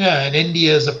 Yeah, and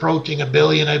India is approaching 1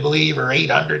 billion, I believe, or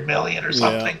 800 million or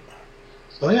something. Yeah.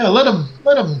 So yeah, let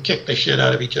them kick the shit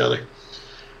out of each other.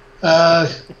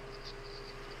 It's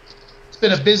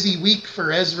been a busy week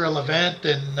for Ezra Levant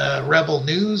and Rebel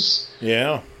News.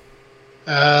 Yeah.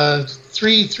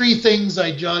 Three things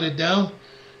I jotted down.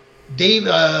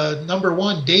 Number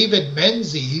one, David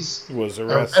Menzies was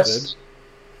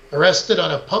arrested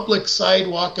on a public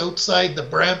sidewalk outside the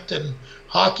Brampton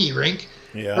hockey rink.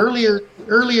 Yeah.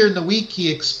 Earlier in the week,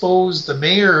 he exposed the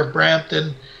mayor of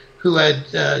Brampton, who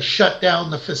had shut down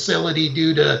the facility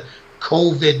due to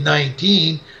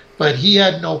COVID-19, but he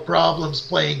had no problems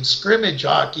playing scrimmage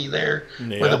hockey there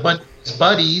with a bunch of his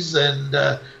buddies,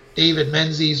 and David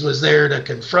Menzies was there to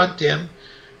confront him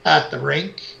at the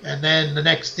rink. And then the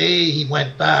next day he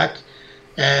went back,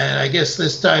 and I guess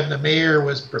this time the mayor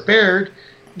was prepared.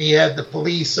 He had the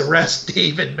police arrest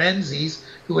David Menzies,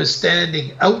 who was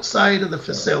standing outside of the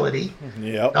facility.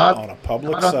 Yep, on a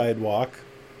public sidewalk,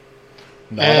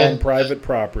 not on private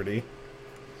property.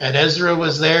 And Ezra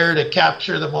was there to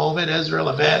capture the moment, Ezra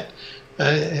Levant.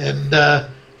 And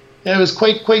it was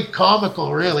quite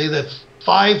comical, really, that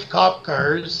 5 cop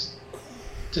cars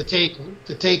to take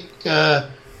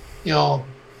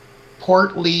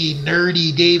portly,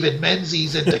 nerdy David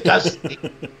Menzies into custody.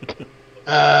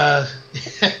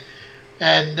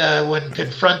 And when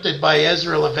confronted by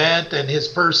Ezra Levant and his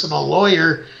personal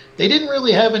lawyer, they didn't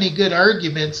really have any good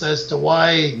arguments as to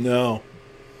why. No.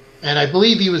 And I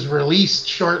believe he was released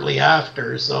shortly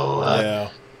after. So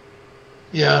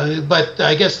yeah, but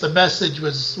I guess the message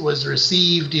was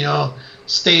received.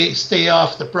 Stay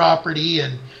off the property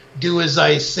and do as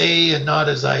I say and not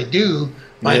as I do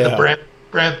by the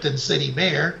Brampton City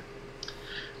Mayor.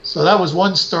 So that was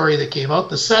one story that came out.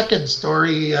 The second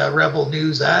story, Rebel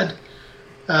News had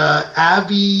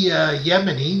Avi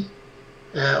Yemeni,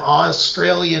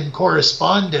 Australian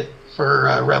correspondent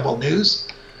for Rebel News.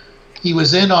 He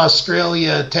was in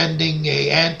Australia attending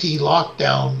a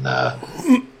anti-lockdown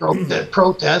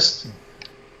protest,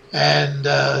 and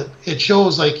it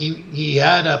shows like he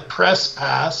had a press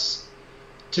pass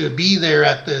to be there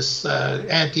at this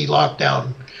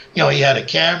anti-lockdown. He had a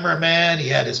cameraman, he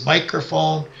had his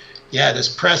microphone, he had his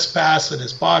press pass in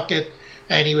his pocket,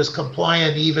 and he was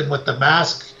compliant even with the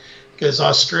mask, because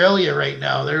Australia right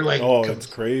now, they're like... Oh, it's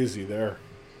crazy there.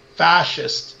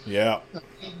 fascist. Yeah.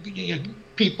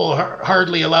 People are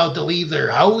hardly allowed to leave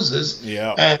their houses.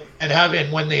 Yeah.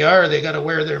 And when they are, they got to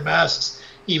wear their masks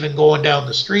even going down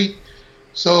the street.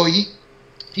 So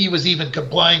he was even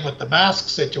complying with the mask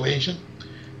situation.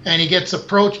 And he gets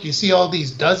approached. You see all these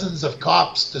dozens of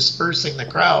cops dispersing the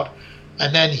crowd.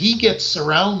 And then he gets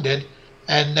surrounded.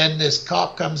 And then this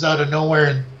cop comes out of nowhere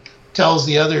and tells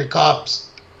the other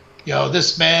cops,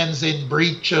 this man's in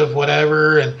breach of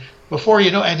whatever. And before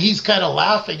you know, and he's kind of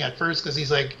laughing at first because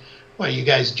he's like, what, are you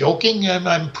guys joking?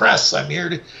 I'm press. I'm here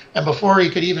to. And before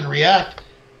he could even react,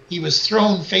 he was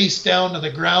thrown face down to the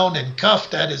ground and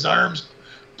cuffed, had his arms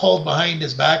pulled behind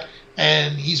his back.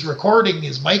 And he's recording,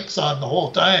 his mic's on the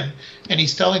whole time, and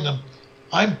he's telling them,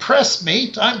 "I'm press,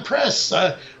 mate. I'm press.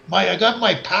 I got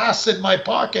my pass in my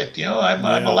pocket.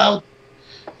 I'm allowed.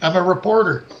 I'm a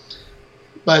reporter."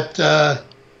 But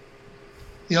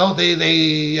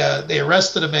they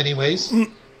arrested him anyways.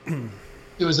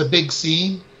 It was a big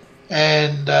scene,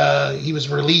 and he was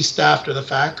released after the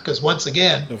fact because once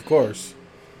again, of course,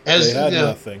 they had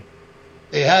nothing.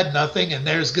 They had nothing, and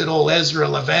there's good old Ezra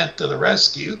Levant to the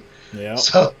rescue. Yeah.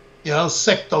 So,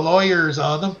 sick the lawyers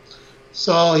on them.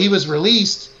 So he was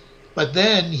released, but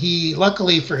then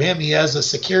luckily for him, he has a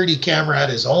security camera at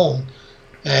his home.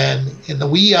 And in the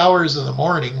wee hours of the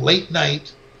morning, late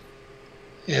night,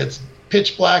 it's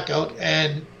pitch black out,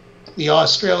 and the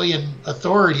Australian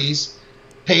authorities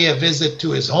pay a visit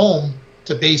to his home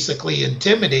to basically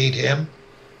intimidate him.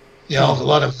 A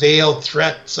lot of veiled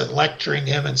threats and lecturing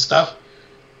him and stuff.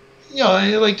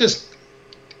 Like just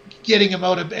getting him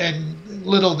out of, and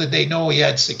little did they know he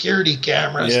had security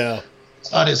cameras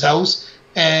on his house,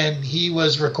 and he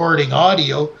was recording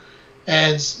audio,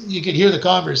 and you could hear the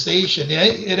conversation.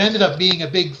 It ended up being a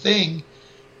big thing,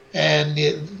 and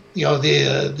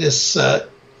this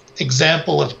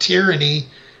example of tyranny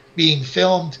being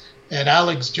filmed, and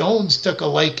Alex Jones took a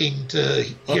liking to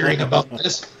hearing about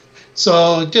this.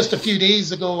 So just a few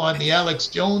days ago on the Alex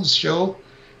Jones show,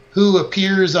 who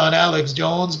appears on Alex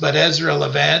Jones but Ezra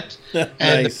Levant,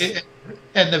 and nice.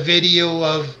 And the video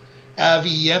of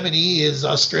Avi Yemeni, his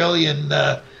Australian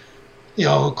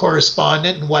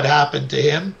correspondent, and what happened to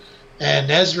him. And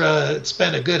Ezra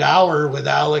spent a good hour with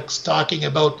Alex talking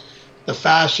about the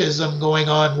fascism going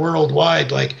on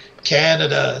worldwide, like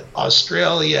Canada,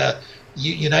 Australia,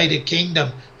 United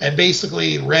Kingdom, and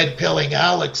basically red-pilling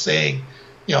Alex, saying,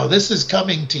 this is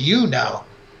coming to you now.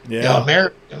 Yeah.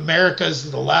 America's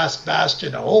the last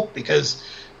bastion of hope because,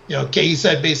 he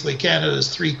said basically Canada's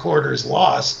 3/4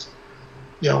 lost.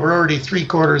 We're already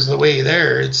 3/4 of the way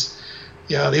there. It's,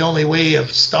 the only way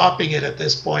of stopping it at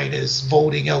this point is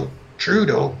voting out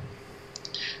Trudeau.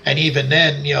 And even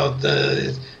then,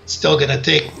 it's still going to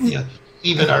take,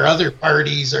 even our other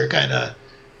parties are kind of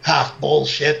half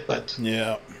bullshit, but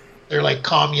they're like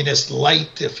communist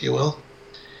light, if you will.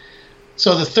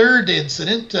 So the third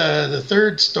incident, the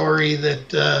third story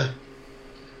that,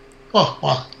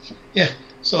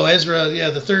 So Ezra,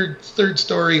 the third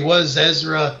story was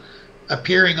Ezra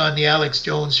appearing on the Alex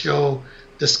Jones show,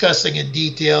 discussing in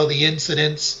detail the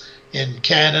incidents in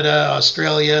Canada,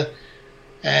 Australia,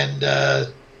 and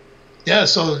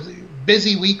so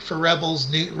busy week for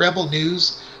Rebel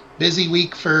News, busy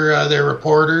week for their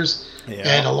reporters,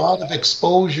 and a lot of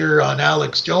exposure on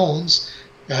Alex Jones.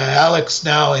 Alex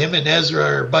now, him and Ezra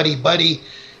are buddy.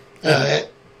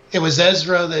 It was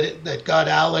Ezra that got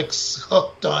Alex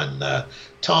hooked on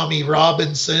Tommy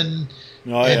Robinson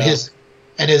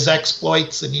and his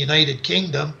exploits in the United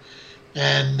Kingdom.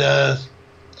 And I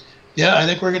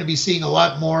think we're going to be seeing a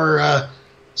lot more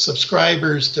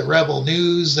subscribers to Rebel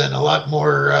News and a lot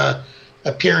more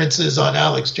appearances on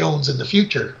Alex Jones in the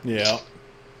future. Yeah.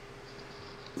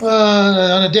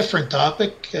 On a different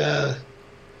topic, the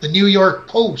New York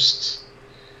Post.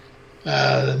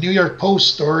 The New York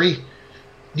Post story.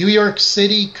 New York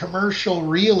City commercial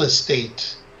real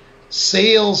estate.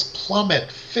 Sales plummet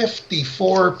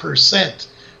 54%.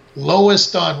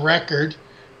 Lowest on record,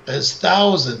 as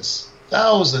thousands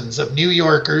of New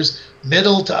Yorkers,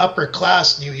 middle to upper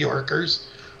class New Yorkers,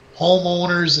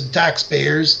 homeowners and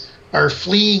taxpayers are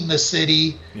fleeing the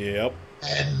city. Yep.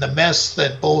 And the mess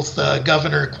that both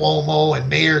Governor Cuomo and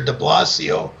Mayor de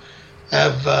Blasio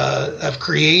have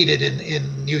created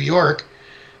in New York.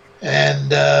 And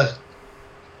the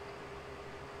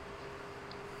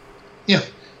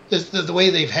way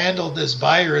they've handled this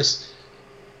virus,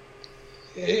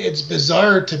 it's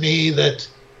bizarre to me that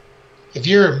if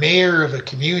you're a mayor of a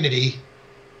community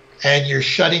and you're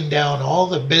shutting down all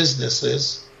the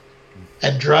businesses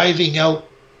and driving out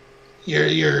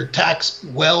your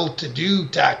well-to-do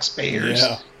taxpayers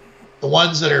the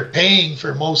ones that are paying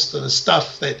for most of the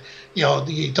stuff that,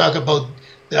 you talk about.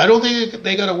 I don't think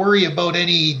they got to worry about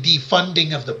any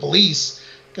defunding of the police,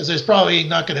 because there's probably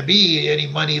not going to be any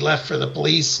money left for the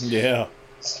police. Yeah.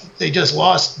 They just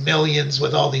lost millions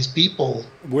with all these people.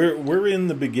 We're in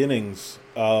the beginnings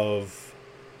of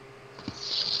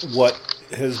what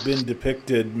has been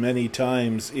depicted many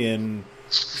times in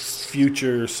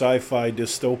future sci-fi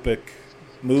dystopic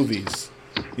movies.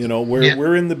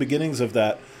 We're in the beginnings of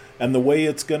that, and the way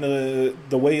it's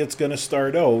gonna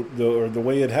start out, or the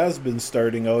way it has been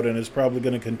starting out, and is probably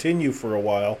going to continue for a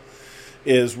while,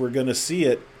 is we're going to see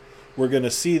it. We're going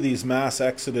to see these mass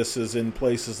exoduses in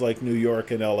places like New York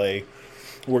and LA.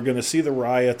 We're going to see the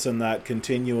riots and that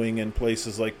continuing in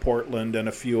places like Portland and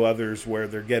a few others where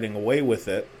they're getting away with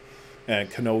it, and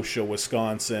Kenosha,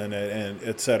 Wisconsin, and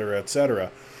et cetera, et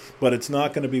cetera. But it's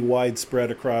not going to be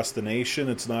widespread across the nation.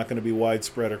 It's not going to be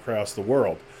widespread across the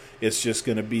world. It's just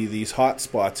going to be these hot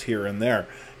spots here and there.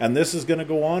 And this is going to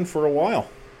go on for a while.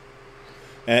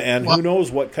 And who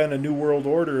knows what kind of new world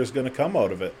order is going to come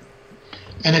out of it.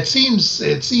 And it seems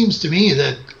to me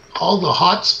that all the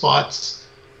hot spots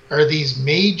are these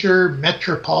major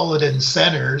metropolitan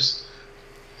centers,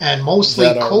 and mostly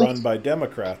that are run by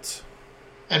Democrats.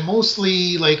 And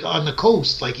mostly like on the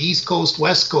coast, like East Coast,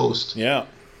 West Coast. Yeah.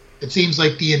 It seems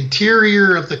like the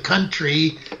interior of the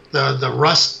country, the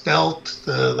Rust Belt,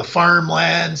 the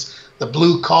farmlands, the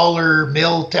blue-collar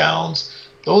mill towns,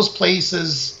 those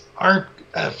places aren't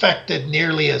affected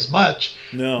nearly as much.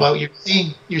 No. But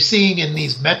you're seeing in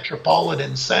these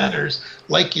metropolitan centers,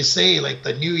 like you say, like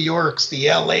the New Yorks, the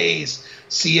LAs,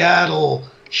 Seattle,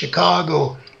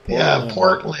 Chicago,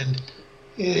 Portland,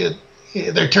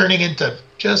 they're turning into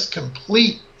just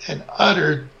complete and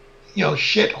utter,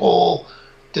 shithole,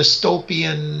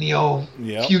 dystopian,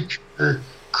 future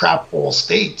craphole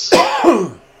states.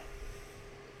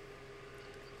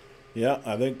 Yeah,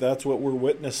 I think that's what we're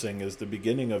witnessing, is the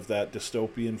beginning of that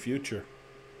dystopian future.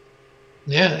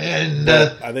 Yeah, and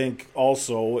I think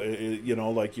also,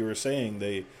 like you were saying,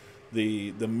 the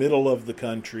middle of the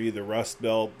country, the Rust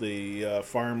Belt, the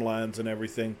farmlands and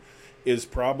everything, is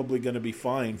probably going to be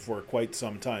fine for quite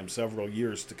some time, several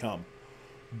years to come.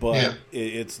 But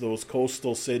it's those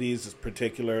coastal cities,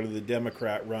 particularly the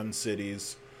Democrat-run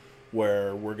cities,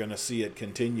 where we're going to see it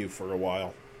continue for a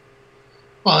while.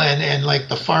 Well, and like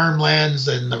the farmlands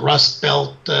and the Rust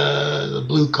Belt, the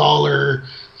blue-collar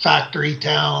factory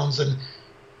towns, and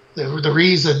the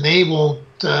reason they won't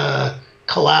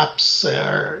collapse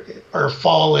or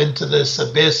fall into this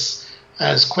abyss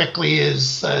as quickly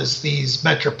as these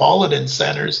metropolitan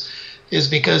centers is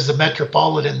because the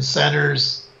metropolitan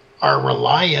centers are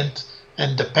reliant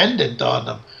and dependent on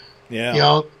them.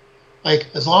 Yeah. Like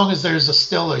as long as there's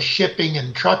still a shipping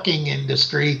and trucking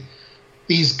industry,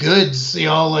 these goods,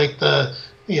 like the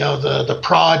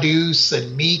produce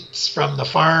and meats from the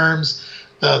farms,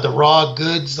 the raw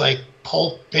goods like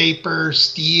pulp, paper,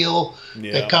 steel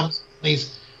that comes from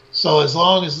these. So as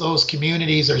long as those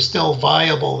communities are still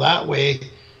viable that way,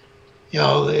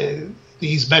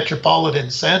 these metropolitan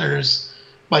centers.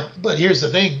 But here's the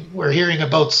thing: we're hearing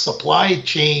about supply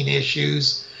chain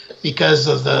issues because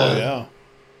of the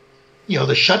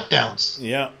the shutdowns.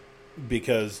 Yeah.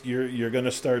 Because you're going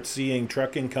to start seeing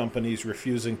trucking companies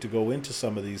refusing to go into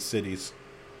some of these cities.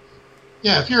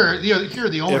 Yeah, if you're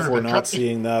the owner, if we're not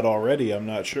seeing that already, I'm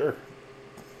not sure.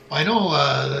 I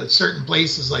know certain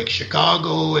places like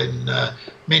Chicago and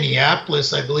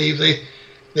Minneapolis, I believe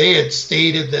they had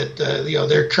stated that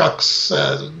their trucks,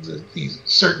 these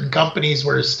certain companies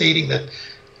were stating that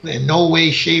in no way,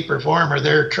 shape, or form are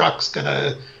their trucks going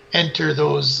to enter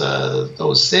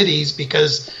those cities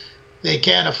because they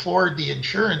can't afford the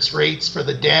insurance rates for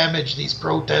the damage these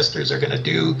protesters are going to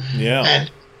do. Yeah.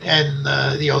 And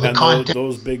the content.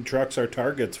 Those big trucks are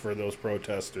targets for those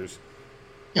protesters.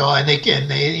 And they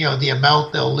the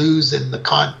amount they'll lose in the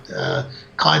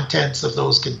contents of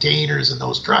those containers and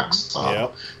those trucks.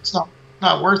 So it's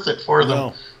not worth it for them.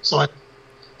 No. So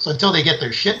until they get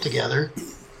their shit together,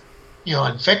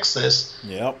 and fix this.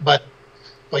 Yeah. But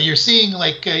you're seeing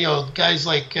like guys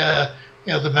like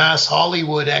the mass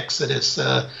Hollywood exodus,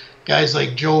 guys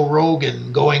like Joe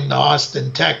Rogan going to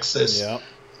Austin, Texas. Yeah.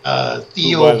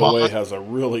 Theo, who, by the way, has a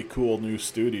really cool new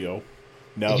studio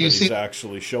now that he's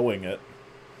actually showing it.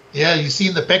 Yeah, you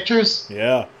seen the pictures?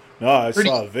 Yeah. No, I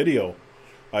saw a video.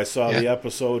 I saw the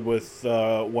episode with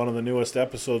one of the newest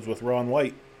episodes with Ron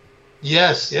White.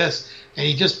 Yes. And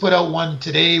he just put out one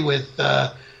today with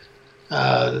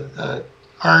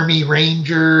Army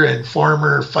Ranger and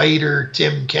former fighter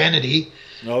Tim Kennedy.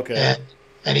 Okay.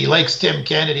 And he likes Tim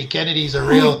Kennedy. Kennedy's a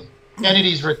real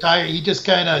Kennedy's retired. He just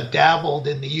kind of dabbled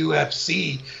in the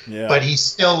UFC, but he's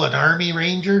still an Army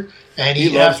Ranger. And he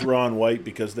loves Ron White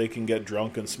because they can get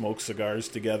drunk and smoke cigars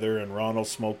together, and Ron will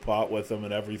smoke pot with him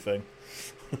and everything.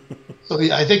 So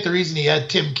I think the reason he had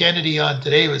Tim Kennedy on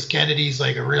today was Kennedy's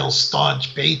like a real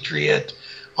staunch patriot,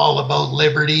 all about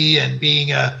liberty and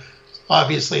being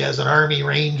obviously as an Army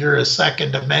Ranger, a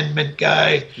Second Amendment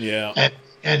guy. Yeah.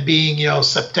 And being,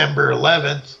 September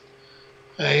 11th,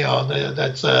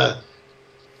 that's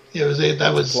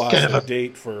that was kind of a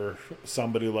date for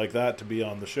somebody like that to be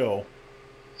on the show.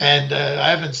 And I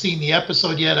haven't seen the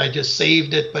episode yet. I just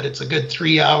saved it, but it's a good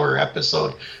 3-hour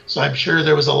episode. So I'm sure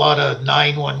there was a lot of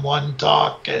 911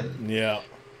 talk and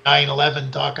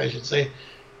 9/11 talk, I should say,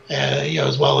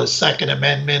 as well as Second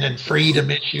Amendment and freedom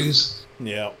issues.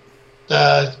 Yeah.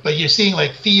 But you're seeing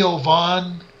like Theo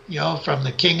Vaughn, from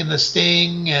The King and the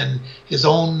Sting and his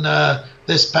own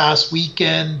This Past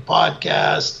Weekend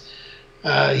podcast.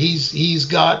 He's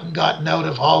gotten out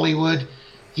of Hollywood.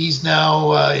 He's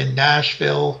now in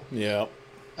Nashville. Yeah.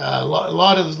 A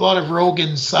lot of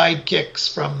Rogan's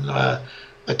sidekicks from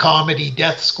the comedy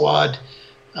Death Squad.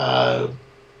 I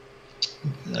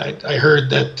heard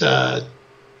that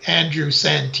Andrew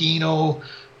Santino,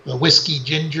 the Whiskey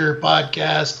Ginger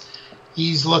podcast,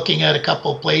 he's looking at a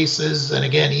couple places. And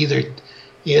again,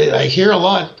 I hear a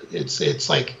lot. It's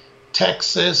like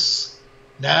Texas,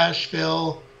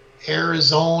 Nashville,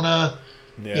 Arizona.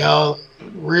 Yeah.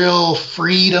 Real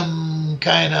freedom,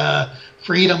 kind of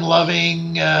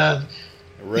freedom-loving,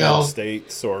 red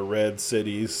states or red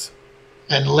cities,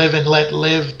 and live and let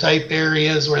live type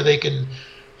areas where they can,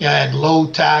 and low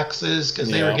taxes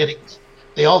because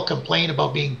they all complain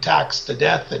about being taxed to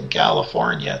death in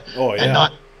California. Oh yeah,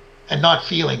 and not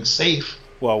feeling safe.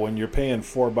 Well, when you're paying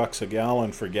 $4 a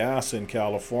gallon for gas in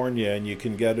California and you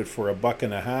can get it for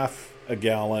 $1.50 a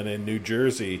gallon in New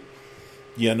Jersey.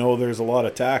 There's a lot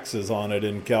of taxes on it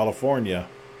in California.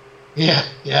 Yeah,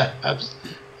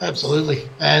 absolutely.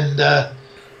 And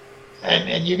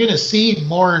you're going to see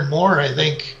more and more, I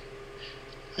think,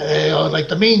 like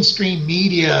the mainstream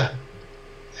media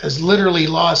has literally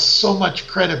lost so much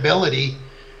credibility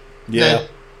that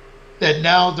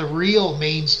now the real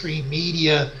mainstream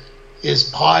media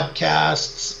is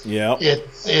podcasts. Yeah.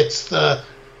 It's the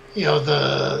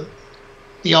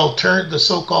the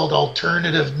so-called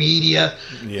alternative media,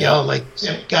 like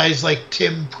guys like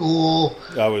Tim Pool.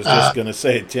 I was just going to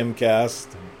say Timcast,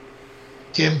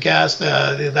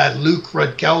 that Luke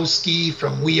Rudkowski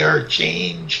from We Are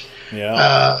Change.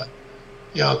 Yeah.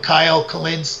 Kyle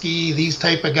Kalinske, these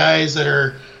type of guys that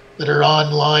are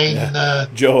online. Yeah.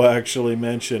 Joe actually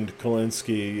mentioned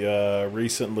Kalinske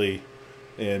recently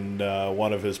in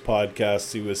one of his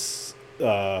podcasts. He was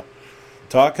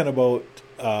talking about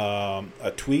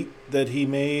a tweet that he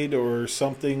made or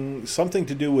something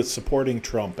to do with supporting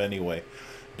Trump anyway.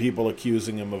 People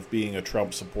accusing him of being a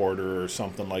Trump supporter or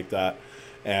something like that.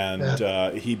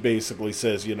 And he basically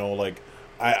says,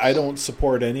 I don't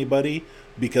support anybody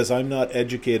because I'm not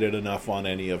educated enough on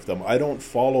any of them. I don't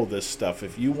follow this stuff.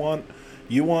 If you want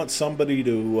somebody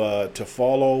to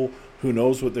follow who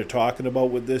knows what they're talking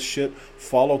about with this shit,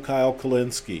 follow Kyle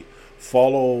Kalinske.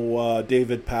 Follow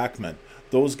David Pakman.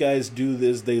 Those guys do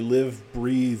this. They live,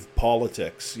 breathe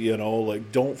politics,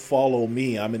 don't follow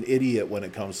me. I'm an idiot when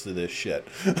it comes to this shit.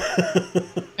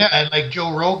 Yeah, and like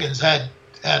Joe Rogan's had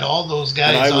all those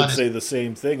guys and I on would say the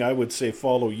same thing. I would say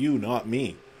follow you, not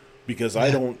me, because I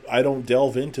don't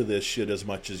delve into this shit as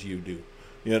much as you do,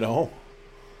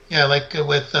 Yeah, like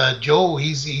with Joe,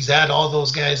 he's had all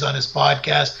those guys on his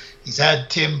podcast. He's had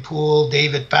Tim Pool,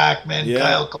 David Pakman,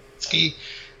 Kyle Kalinske,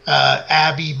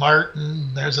 Abby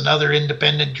Martin. There's another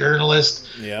independent journalist.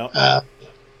 Yeah.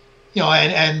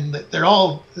 And they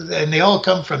all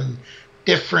come from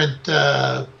different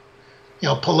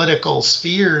political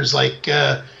spheres. Like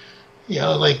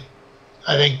like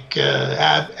I think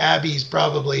Abby's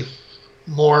probably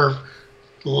more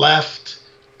left.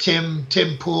 Tim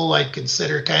Pool I'd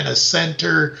consider kind of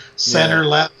center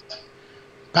left.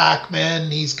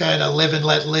 Pakman, he's kind of live and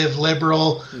let live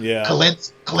liberal. Yeah.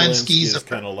 Kalinski's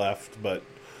kind of left, but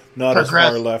not as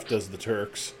far left as the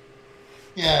Turks.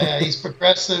 Yeah, he's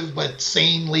progressive, but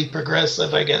sanely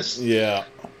progressive, I guess. Yeah.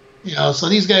 So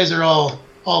these guys are all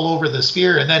over the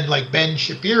sphere. And then like Ben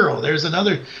Shapiro, there's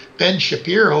another Ben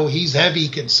Shapiro. He's heavy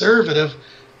conservative,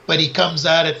 but he comes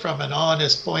at it from an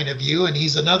honest point of view. And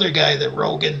he's another guy that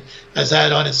Rogan has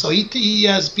had on it. So he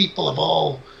has people of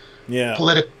all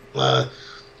political,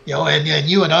 and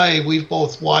you and I, we've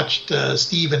both watched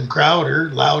Steven Crowder,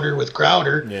 Louder with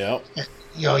Crowder. Yeah.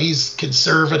 He's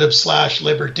conservative /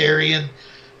 libertarian.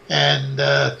 And,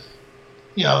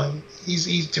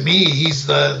 he's to me, he's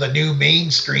the new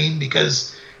mainstream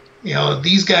because,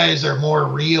 these guys are more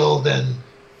real than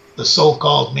the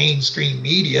so-called mainstream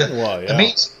media. Well,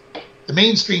 yeah. The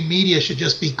mainstream media should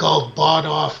just be called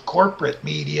bought-off corporate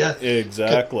media.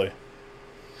 Exactly.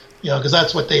 Because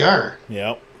that's what they are.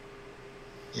 Yep.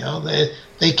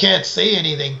 They can't say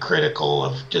anything critical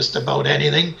of just about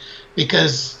anything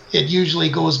because it usually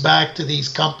goes back to these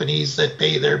companies that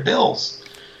pay their bills.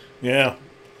 Yeah.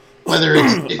 Whether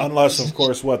it's unless, of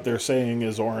course, what they're saying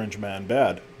is Orange Man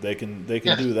bad. They can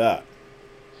do that.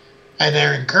 And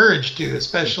they're encouraged to,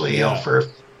 especially for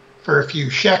a few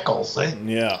shekels. Eh?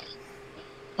 Yeah.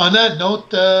 On that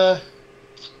note,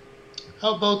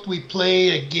 how about we play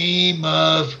a game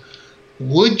of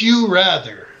Would You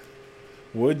Rather?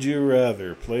 Would you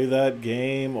rather play that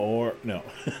game or no?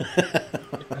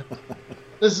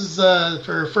 This is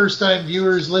for first-time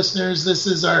viewers, listeners. This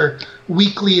is our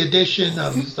weekly edition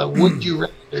of the Would You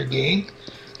Rather game.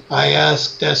 I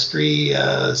asked Destry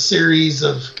a series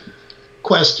of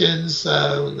questions,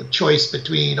 the choice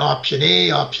between option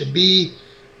A, option B.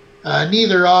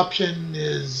 Neither option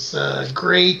is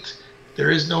great. There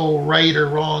is no right or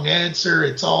wrong answer.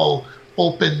 It's all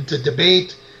open to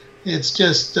debate. It's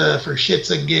just for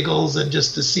shits and giggles and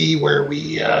just to see where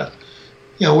we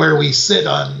sit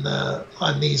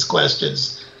on these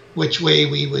questions, which way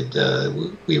we would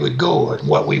go and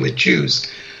what we would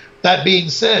choose. That being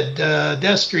said,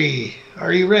 Destry,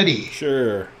 are you ready?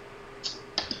 Sure.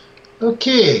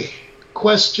 Okay,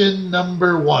 question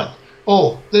number 1.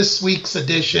 Oh, this week's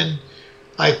edition,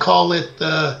 I call it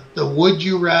the Would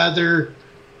You Rather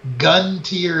Gun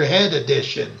to Your Head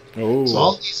edition. Oh.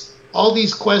 So all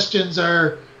these questions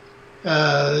are,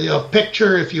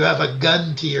 picture if you have a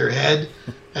gun to your head,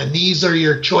 and these are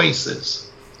your choices.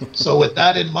 So with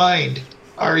that in mind,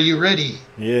 are you ready?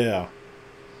 Yeah.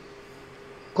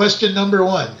 Question number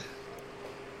 1.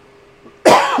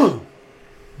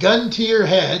 Gun to your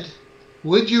head.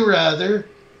 Would you rather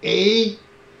A,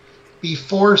 be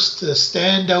forced to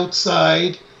stand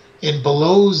outside in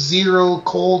below zero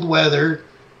cold weather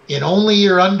in only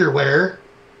your underwear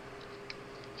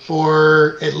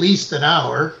for at least an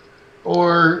hour,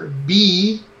 or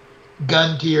B,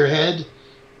 gun to your head,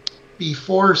 be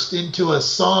forced into a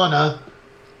sauna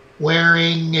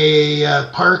wearing a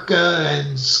parka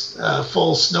and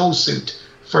full snowsuit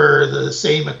for the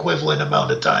same equivalent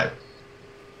amount of time?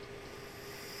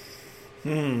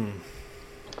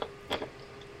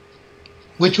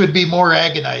 Which would be more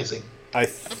agonizing? I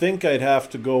think I'd have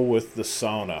to go with the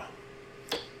sauna.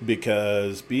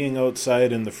 Because being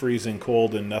outside in the freezing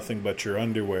cold in nothing but your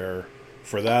underwear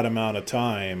for that amount of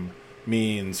time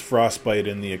means frostbite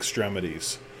in the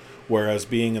extremities. Whereas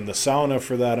being in the sauna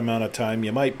for that amount of time,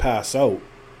 you might pass out,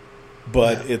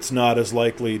 but it's not as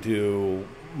likely to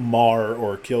mar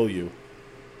or kill you.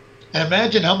 And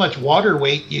imagine how much water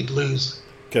weight you'd lose.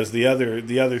 Because the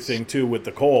other thing, too, with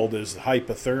the cold is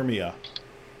hypothermia.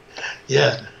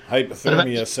 Yeah.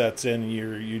 Hypothermia sets in,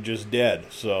 you're just dead,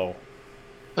 so...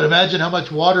 But imagine how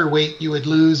much water weight you would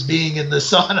lose being in the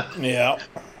sauna. Yeah.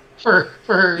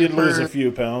 You'd lose a few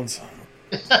pounds.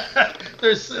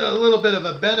 There's a little bit of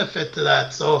a benefit to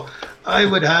that, so I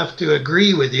would have to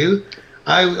agree with you.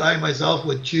 I myself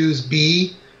would choose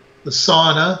B, the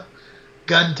sauna.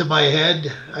 Gun to my head,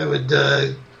 I would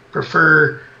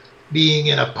prefer being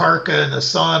in a parka and a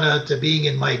sauna to being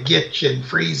in my gitch in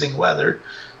freezing weather.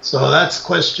 So that's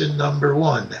question number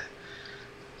 1.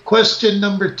 Question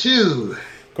number 2.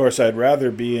 Of course, I'd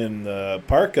rather be in the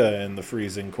parka in the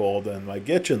freezing cold than my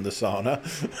gitch in the sauna.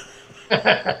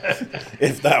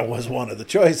 If that was one of the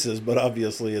choices, but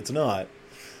obviously it's not.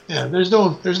 Yeah, there's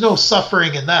no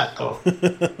suffering in that, though.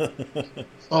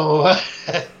 So,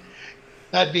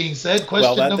 that being said,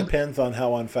 question Well, that depends on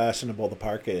how unfashionable the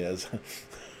parka is.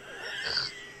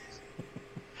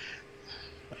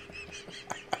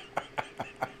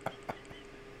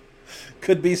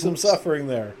 Could be some suffering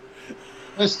there.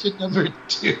 Question number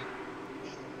 2.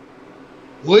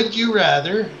 Would you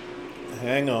rather...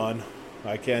 Hang on.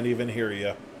 I can't even hear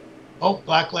you. Oh,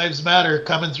 Black Lives Matter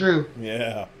coming through.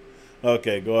 Yeah.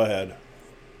 Okay, go ahead.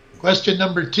 Question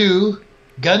number 2.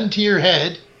 Gun to your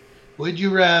head. Would you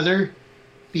rather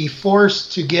be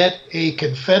forced to get a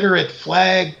Confederate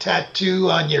flag tattoo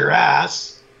on your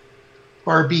ass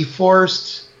or be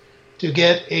forced to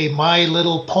get a My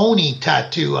Little Pony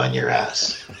tattoo on your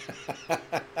ass?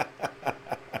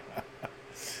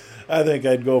 I think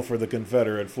I'd go for the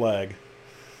Confederate flag.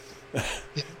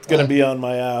 It's going to be on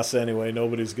my ass anyway.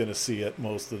 Nobody's going to see it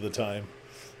most of the time.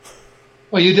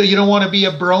 Well, you don't want to be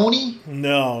a brony?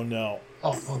 No.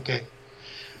 Oh, okay.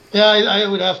 Yeah, I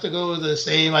would have to go with the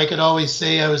same. I could always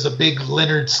say I was a big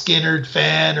Leonard Skinner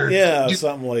fan, or Yeah,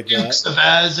 something like Dukes that. of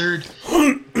Hazzard.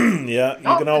 Yeah, you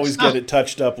No, can always it's not. get it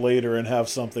touched up later and have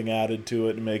something added to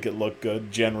it and make it look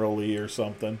good generally or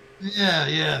something. Yeah,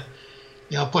 yeah.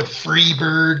 Put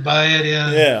Freebird by it.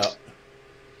 Yeah. Yeah.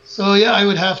 So yeah, I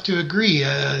would have to agree.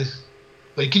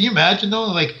 But can you imagine though,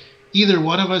 like either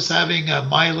one of us having a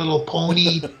My Little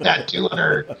Pony tattoo on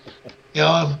our,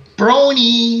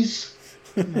 bronies?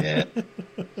 Yeah.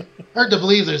 Hard to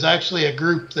believe there's actually a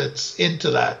group that's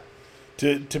into that.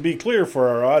 To be clear for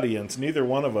our audience, neither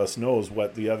one of us knows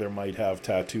what the other might have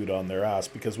tattooed on their ass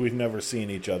because we've never seen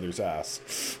each other's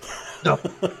ass. No.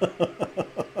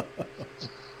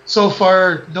 So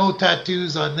far, no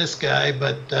tattoos on this guy,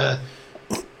 but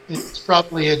it's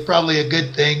probably a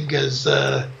good thing because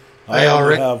I only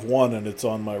already have one, and it's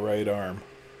on my right arm.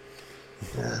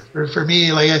 for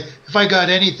me, like if I got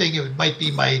anything, it might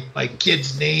be my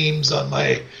kids' names on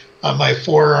my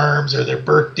forearms or their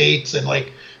birth dates and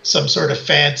like some sort of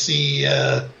fancy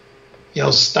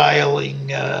styling.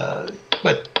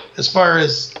 But as far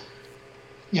as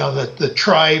the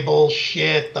tribal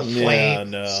shit, the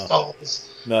flames, no. skulls.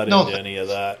 Not No, into any of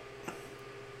that.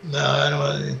 No, I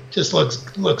don't. It just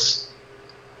looks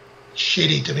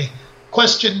shitty to me.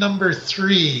 Question number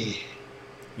 3.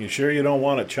 You sure you don't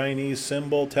want a Chinese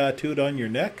symbol tattooed on your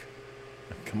neck?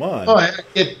 Come on. Oh,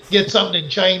 get something in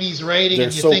Chinese writing. They're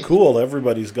and you so think, cool.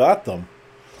 Everybody's got them.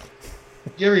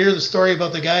 You ever hear the story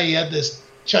about the guy? He had this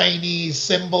Chinese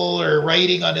symbol or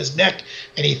writing on his neck,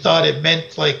 and he thought it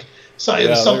meant like it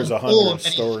was something there's 100 cool.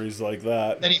 stories like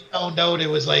that. Then he found out it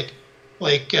was like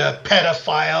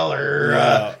pedophile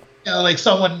or like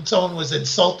someone was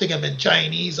insulting him in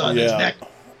Chinese on his neck.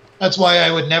 That's why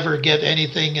I would never get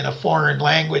anything in a foreign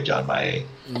language on my.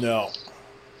 No.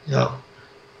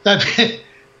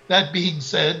 That being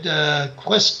said,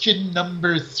 question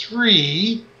number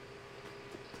 3.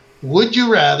 Would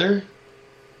you rather,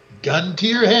 gun to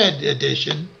your head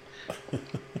edition,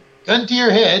 gun to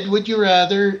your head, would you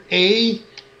rather A,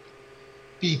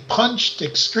 be punched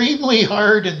extremely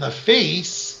hard in the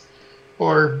face,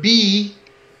 or B,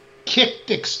 kicked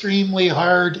extremely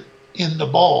hard in the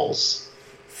balls?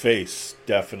 Face,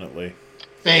 definitely.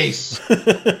 Face.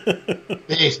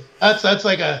 Face. That's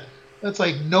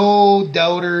like no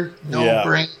doubter, no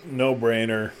brain. No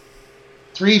brainer.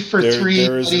 3 for 3.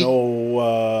 There is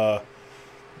no,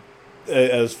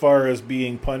 as far as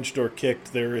being punched or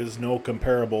kicked, there is no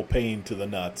comparable pain to the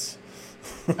nuts.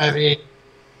 I mean,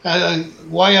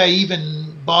 why I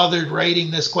even bothered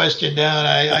writing this question down,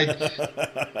 I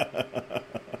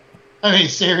mean,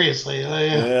 seriously.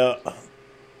 Yeah.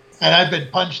 And I've been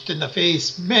punched in the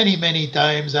face many, many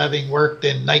times, having worked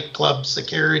in nightclub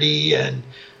security and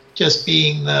just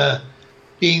being the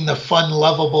fun,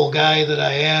 lovable guy that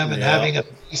I am, and having a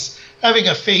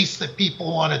face that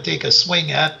people want to take a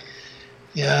swing at.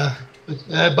 Yeah,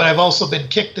 but I've also been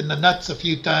kicked in the nuts a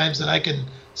few times, and I can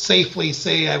safely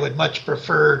say I would much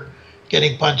prefer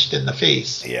getting punched in the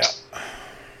face. Yeah.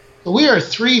 So we are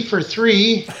 3 for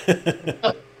 3.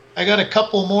 I got a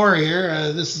couple more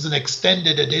here. This is an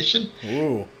extended edition.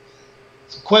 Ooh.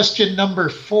 So question number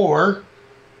 4.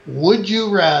 Would you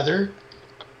rather,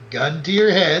 gun to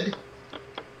your head,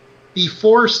 be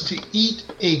forced to eat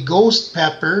a ghost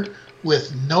pepper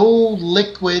with no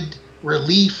liquid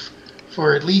relief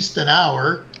for at least an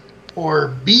hour, or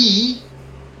B,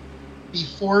 be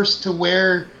forced to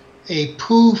wear a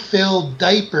poo-filled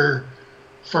diaper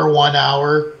for 1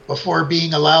 hour before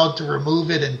being allowed to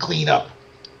remove it and clean up?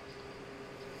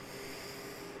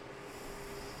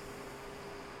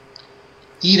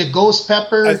 Eat a ghost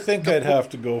pepper? I think I'd have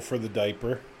to go for the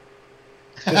diaper.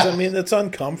 Because, I mean, it's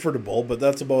uncomfortable, but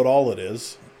that's about all it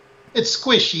is. It's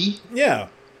squishy. Yeah.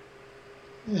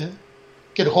 Yeah.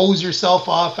 Could hose yourself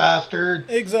off after.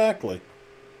 Exactly.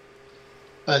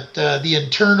 But the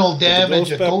internal damage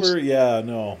the ghost pepper, yeah,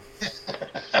 no.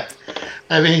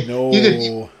 I mean, no.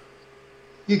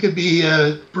 You could be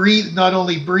not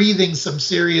only breathing some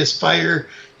serious fire,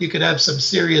 you could have some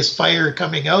serious fire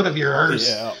coming out of your arse.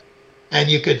 Yeah. And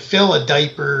you could fill a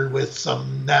diaper with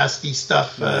some nasty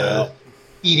stuff,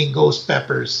 eating ghost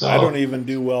peppers. So I don't even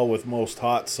do well with most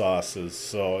hot sauces.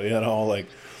 So, like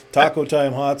taco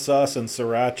time hot sauce and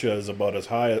sriracha is about as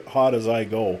hot as I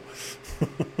go.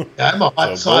 I'm a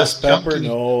hot sauce ghost pepper, junkie.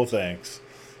 no thanks.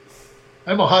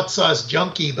 I'm a hot sauce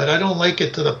junkie, but I don't like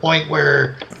it to the point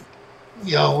where,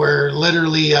 where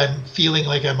literally I'm feeling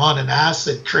like I'm on an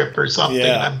acid trip or something.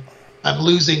 Yeah. I'm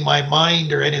losing my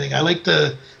mind or anything. I like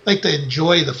to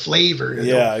enjoy the flavor.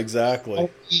 Yeah, exactly.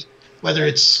 Whether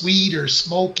it's sweet or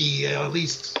smoky, at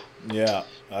least. Yeah.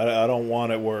 I don't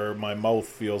want it where my mouth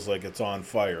feels like it's on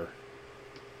fire.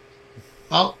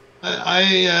 Well,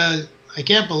 I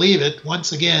can't believe it.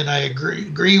 Once again, I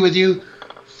agree with you.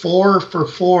 4 for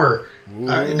 4.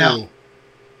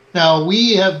 Now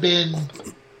we have been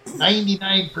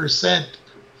 99%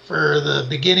 for the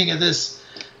beginning of this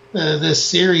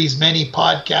series many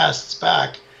podcasts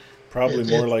back. Probably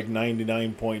more like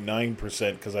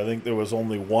 99.9% because I think there was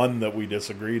only one that we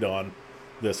disagreed on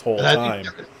this whole time.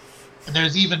 And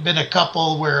there's even been a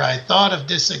couple where I thought of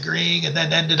disagreeing and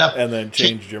then ended up... And then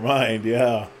changed your mind,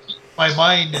 yeah. My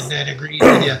mind and then agreed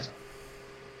with you.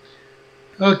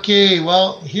 Okay,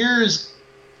 well, here's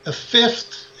a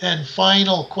fifth and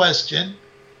final question.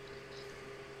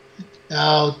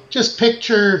 Now, just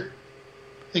picture,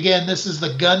 again, this is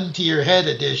the gun to your head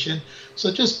edition.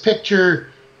 So just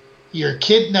picture you're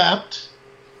kidnapped,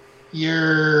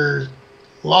 you're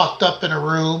locked up in a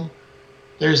room,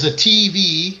 there's a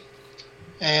TV,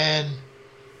 and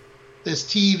this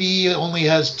TV only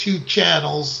has 2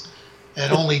 channels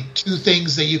and only 2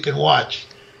 things that you can watch.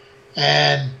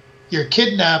 And your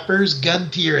kidnappers,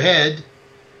 gun to your head,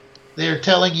 they're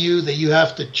telling you that you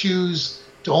have to choose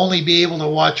to only be able to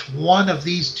watch one of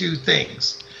these 2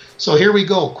 things. So here we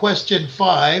go. Question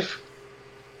 5.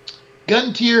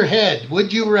 Gun to your head.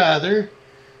 Would you rather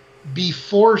be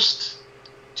forced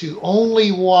to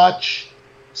only watch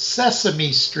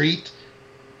Sesame Street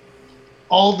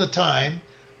all the time,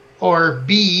 or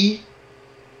B,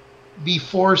 be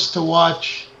forced to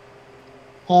watch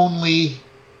only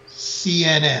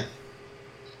CNN?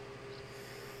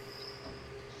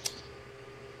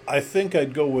 I think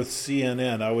I'd go with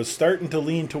CNN. I was starting to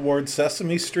lean towards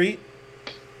Sesame Street,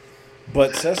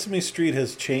 but Sesame Street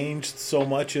has changed so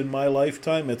much in my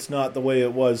lifetime. It's not the way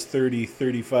it was 30,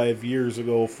 35 years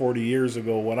ago, 40 years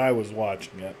ago when I was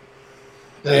watching it.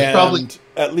 And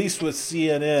at least with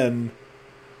CNN,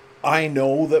 I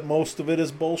know that most of it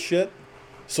is bullshit,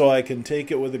 so I can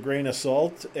take it with a grain of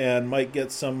salt and might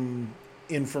get some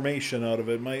information out of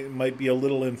it. Might be a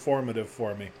little informative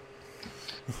for me.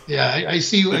 Yeah, I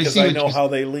see. Because I know how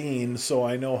they lean, so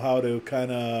I know how to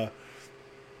kind of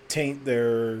taint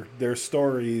their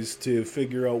stories to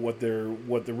figure out what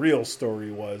the real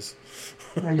story was.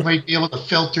 You might be able to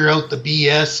filter out the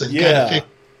BS and kind of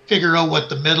figure out what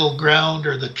the middle ground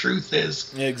or the truth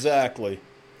is. Exactly.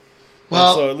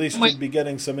 Well, and so at least you'd be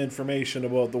getting some information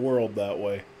about the world that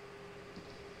way.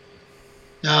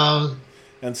 No.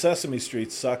 And Sesame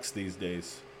Street sucks these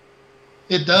days.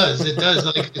 It does. It does.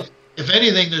 Like, if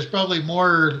anything, there's probably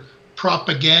more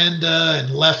propaganda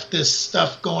and leftist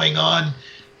stuff going on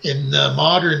in the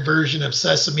modern version of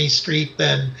Sesame Street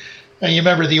than. And you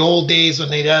remember the old days when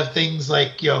they'd have things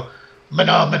like,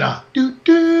 mana mana, doo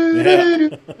doo doo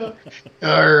doo,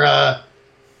 or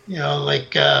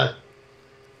like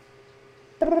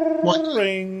what?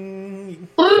 Ring.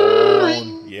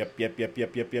 Phone. Yep.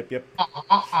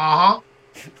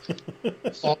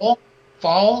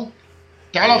 Phone.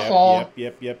 Telephone.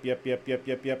 Yep. Ring.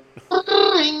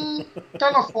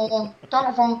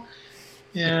 Telephone.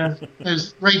 Yeah.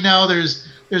 There's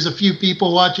a few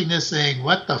people watching this saying,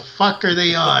 "What the fuck are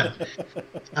they on?"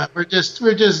 We're just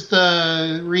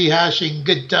rehashing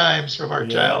good times from our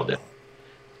childhood.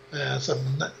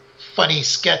 Some funny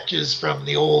sketches from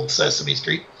the old Sesame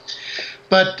Street.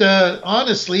 But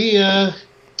honestly,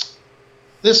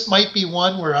 this might be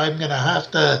one where I'm going to have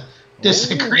to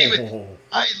disagree with you.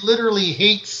 I literally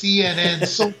hate CNN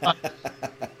so much.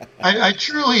 I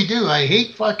truly do. I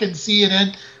hate fucking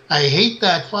CNN. I hate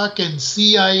that fucking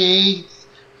CIA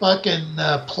fucking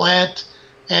plant,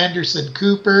 Anderson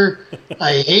Cooper.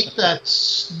 I hate that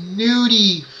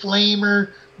snooty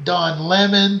flamer, Don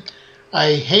Lemon.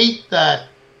 I hate that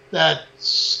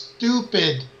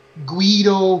stupid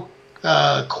Guido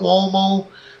Cuomo.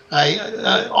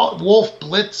 Wolf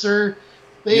Blitzer.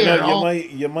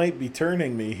 You might be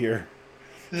turning me here.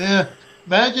 Yeah.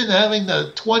 Imagine having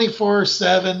the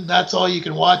 24/7. That's all you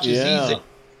can watch is easy.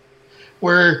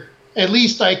 Where at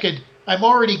least I'm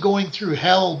already going through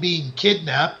hell being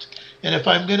kidnapped. And if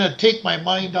I'm going to take my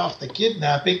mind off the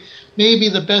kidnapping, maybe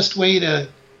the best way to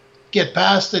get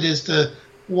past it is to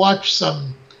watch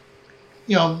some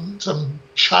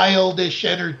childish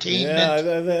entertainment.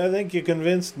 Yeah, I think you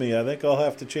convinced me. I think I'll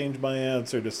have to change my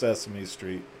answer to Sesame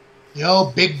Street.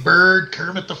 Big Bird,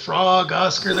 Kermit the Frog,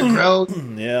 Oscar the Grouch.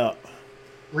 Yeah.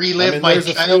 Relive my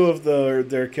there's childhood. a few of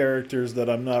their characters that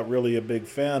I'm not really a big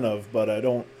fan of, but I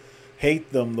don't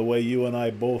hate them the way you and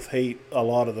I both hate a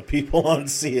lot of the people on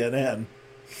CNN.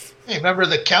 Hey, remember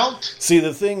the Count? See,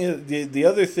 the thing is, the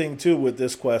other thing too with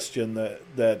this question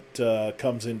that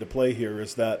comes into play here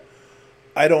is that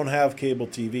I don't have cable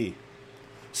TV.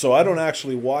 So I don't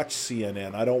actually watch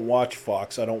CNN. I don't watch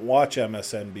Fox. I don't watch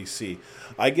MSNBC.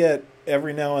 I get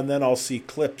every now and then I'll see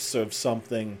clips of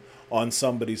something on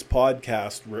somebody's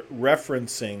podcast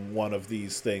referencing one of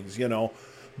these things, you know.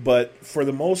 But for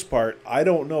the most part, I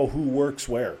don't know who works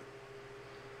where.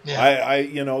 Yeah. I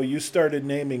you know, you started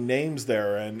naming names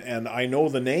there, and I know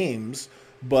the names,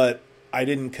 but I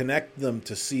didn't connect them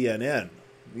to CNN,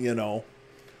 you know,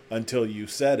 until you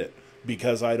said it,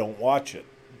 because I don't watch it.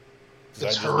 It's I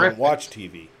just horrific. don't watch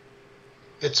TV.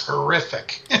 It's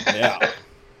horrific. Yeah.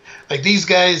 Like these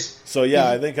guys. So yeah,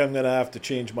 I think I'm going to have to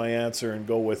change my answer and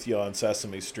go with you on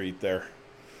Sesame Street there.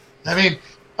 I mean,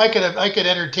 I could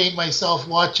entertain myself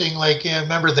watching, like,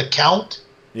 remember The Count?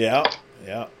 Yeah,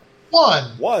 yeah.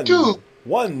 One, two.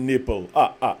 One nipple,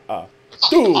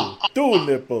 two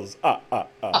nipples,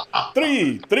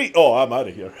 three. Oh, I'm out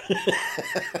of here.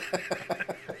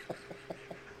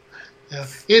 Yeah.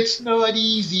 It's not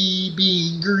easy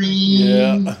being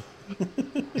green. Yeah.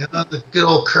 You know, the good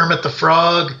old Kermit the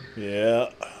Frog. Yeah.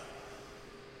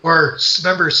 Or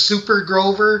remember Super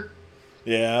Grover?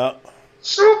 Yeah.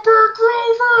 Super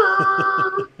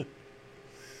Grover!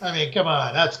 I mean, come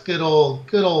on. That's good old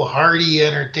hearty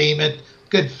entertainment.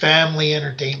 Good family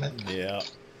entertainment. Yeah.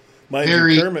 Mind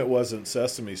you, Kermit wasn't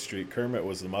Sesame Street. Kermit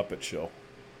was the Muppet Show.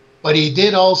 But he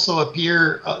did also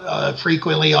appear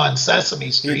frequently on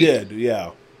Sesame Street. He did,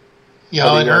 yeah. You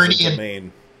know, and Ernie and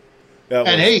main. That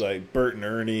was like Bert and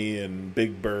Ernie and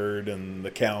Big Bird and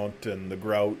the Count and the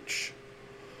Grouch.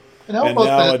 And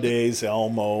nowadays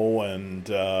Elmo and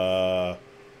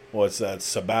what's that?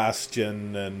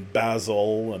 Sebastian and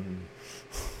Basil, and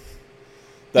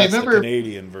that's the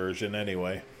Canadian version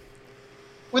anyway.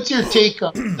 What's your take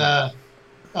on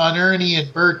Ernie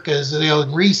and Bert? Because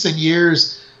in recent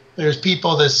years, there's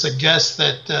people that suggest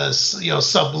that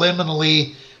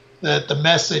subliminally that the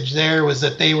message there was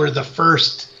that they were the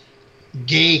first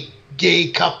gay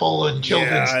couple and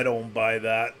children. Yeah, I don't buy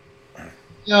that.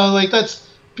 You know, like that's,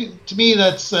 to me,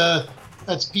 that's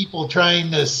people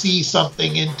trying to see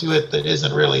something into it that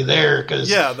isn't really there. Cause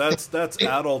that's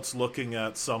adults looking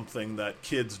at something that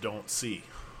kids don't see.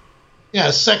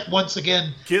 Yeah, once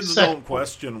again, kids don't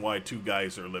question why two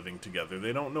guys are living together.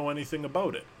 They don't know anything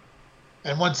about it.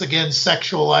 And once again,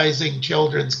 sexualizing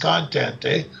children's content,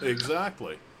 eh?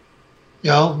 Exactly.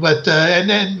 You know, but and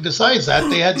then besides that,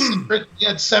 they had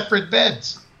separate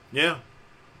beds. Yeah.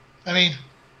 I mean,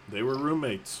 they were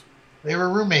roommates.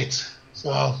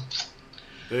 So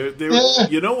they were,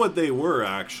 you know what they were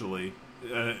actually,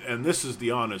 and this is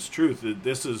the honest truth.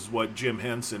 This is what Jim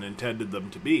Henson intended them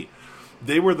to be.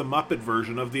 They were the Muppet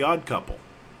version of the Odd Couple.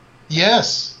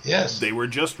 Yes. They were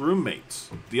just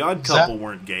roommates. The Odd Couple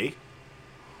weren't gay.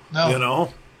 No. You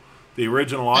know, the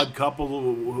original Odd Couple.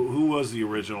 Who was the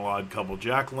original Odd Couple?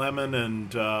 Jack Lemmon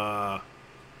and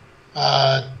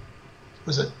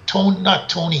was it not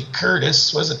Tony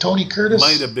Curtis? Was it Tony Curtis?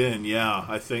 Might have been. Yeah,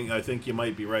 I think you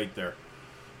might be right there.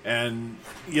 And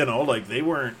you know, like they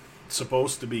weren't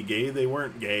supposed to be gay. They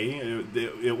weren't gay.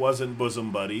 It wasn't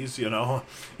bosom buddies, you know.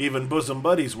 Even bosom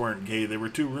buddies weren't gay. They were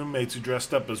two roommates who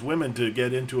dressed up as women to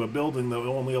get into a building that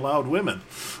only allowed women.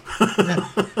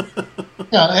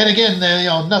 Yeah, and again,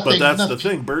 nothing. But that's the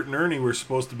thing. Bert and Ernie were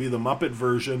supposed to be the Muppet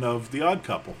version of the Odd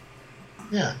Couple.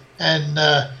 Yeah, and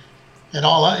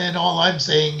all I'm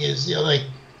saying is,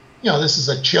 this is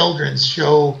a children's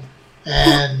show,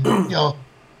 and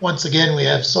once again, we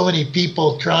have so many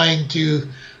people trying to.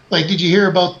 Like, did you hear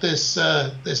about this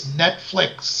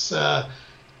Netflix? I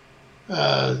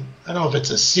don't know if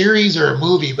it's a series or a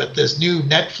movie, but this new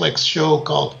Netflix show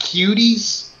called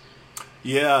Cuties.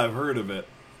 Yeah, I've heard of it.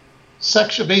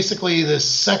 Basically, this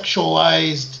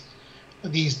sexualized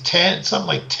these 10,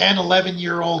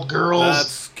 11-year-old girls.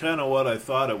 That's kind of what I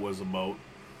thought it was about.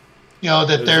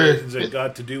 Is it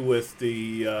got to do with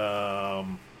the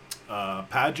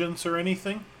pageants or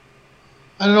anything?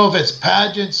 I don't know if it's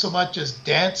pageants so much as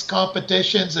dance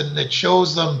competitions, and it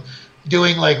shows them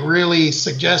doing like really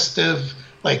suggestive,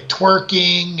 like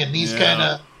twerking and these kind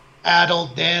of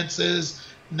adult dances.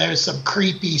 And there's some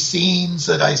creepy scenes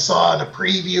that I saw in a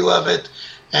preview of it,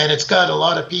 and it's got a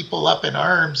lot of people up in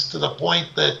arms to the point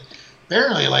that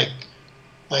apparently like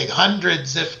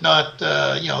hundreds, if not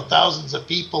thousands of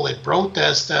people in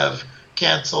protest have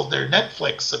canceled their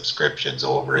Netflix subscriptions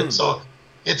over it. So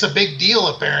it's a big deal,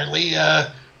 apparently.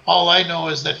 All I know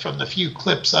is that from the few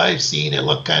clips I've seen, it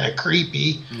looked kind of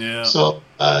creepy. Yeah. So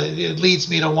it leads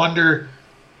me to wonder,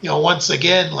 once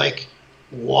again, like,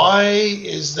 why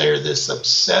is there this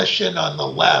obsession on the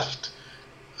left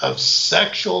of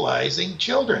sexualizing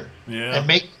children and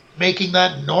making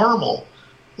that normal?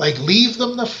 Like, leave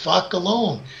them the fuck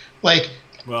alone. Like,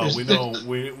 Well,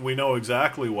 we know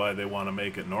exactly why they want to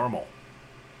make it normal.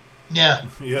 Yeah.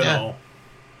 You know.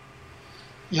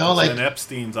 You know, like then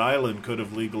Epstein's Island could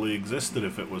have legally existed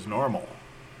if it was normal.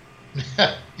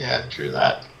 yeah, true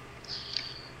that.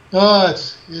 Oh,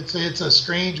 it's a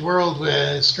strange world,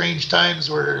 strange times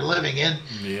we're living in.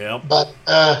 Yeah. But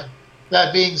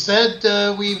that being said,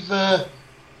 we've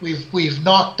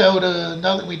knocked out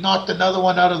another. We knocked another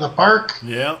one out of the park.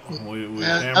 Yeah, we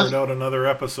hammered out another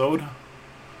episode.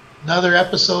 Another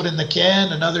episode in the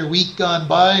can. Another week gone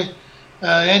by.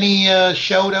 Any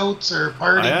shout outs or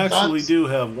parting thoughts? I actually do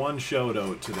have one shout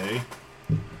out today.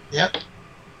 Yep.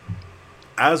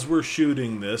 As we're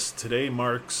shooting this, today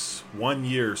marks 1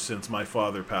 year since my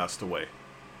father passed away.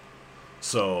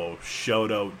 So,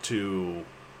 shout out to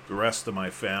the rest of my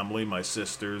family, my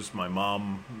sisters, my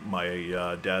mom,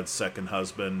 my dad's second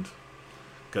husband,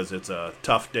 because it's a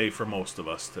tough day for most of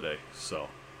us today. So,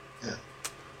 yeah.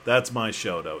 That's my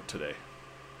shout out today.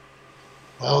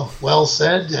 Well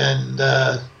said, and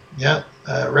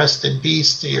rest in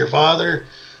peace to your father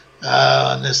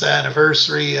on this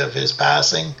anniversary of his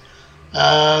passing.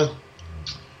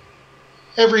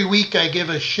 Every week I give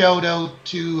a shout out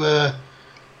to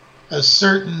a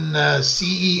certain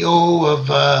CEO of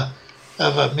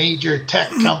a major tech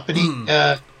company,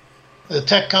 a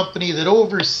tech company that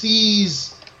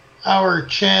oversees our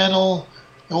channel,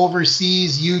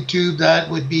 oversees YouTube. That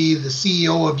would be the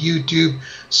CEO of YouTube,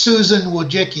 Susan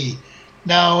Wojcicki.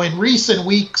 Now, in recent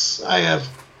weeks, I have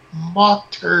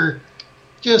mocked her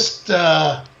just,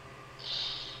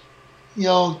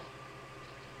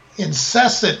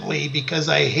 incessantly, because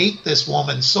I hate this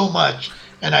woman so much,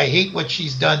 and I hate what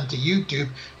she's done to YouTube.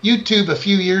 YouTube a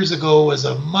few years ago was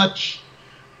a much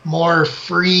more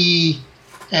free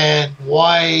and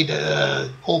wide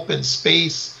open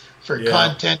space for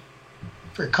content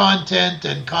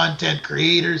and content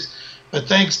creators. But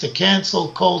thanks to cancel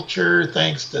culture,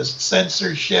 thanks to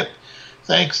censorship,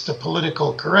 thanks to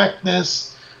political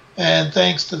correctness, and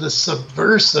thanks to the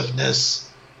subversiveness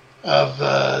of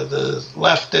the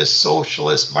leftist,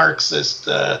 socialist, Marxist,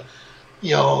 the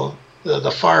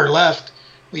far left,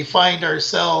 we find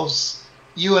ourselves,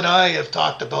 you and I have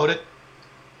talked about it,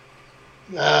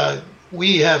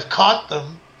 we have caught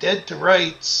them dead to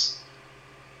rights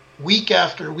week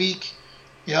after week.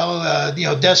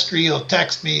 Destry will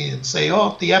text me and say,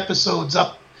 "Oh, the episode's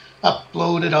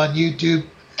uploaded on YouTube."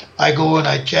 I go and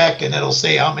I check, and it'll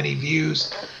say how many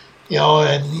views.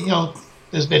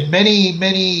 There's been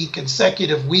many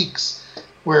consecutive weeks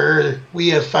where we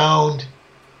have found,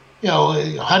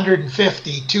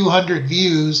 150, 200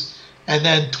 views, and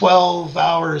then 12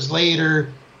 hours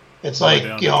later, it's like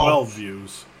 12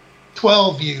 views.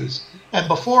 12 views, and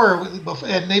before,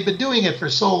 and they've been doing it for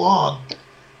so long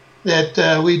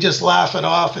that we just laugh it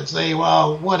off and say,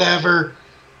 well, whatever,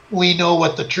 we know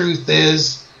what the truth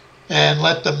is, and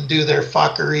let them do their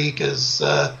fuckery, because,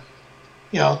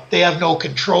 they have no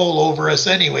control over us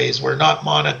anyways. We're not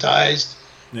monetized.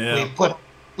 Yeah.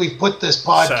 We've put this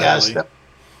podcast out.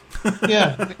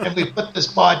 Yeah, and we put this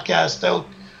podcast out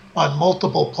on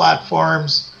multiple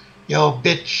platforms,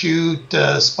 BitChute,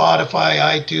 Spotify,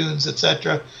 iTunes,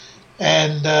 etc.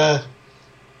 And,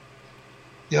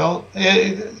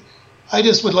 I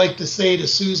just would like to say to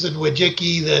Susan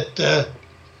Wojcicki that,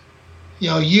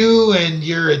 you and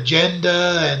your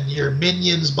agenda and your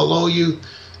minions below you,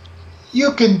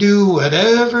 you can do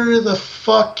whatever the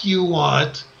fuck you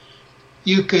want.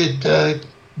 You could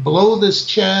blow this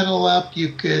channel up. You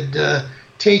could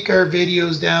take our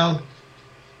videos down.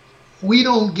 We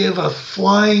don't give a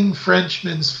flying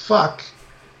Frenchman's fuck,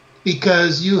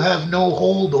 because you have no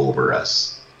hold over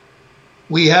us.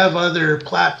 We have other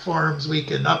platforms we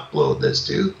can upload this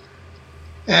to,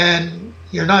 and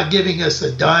you're not giving us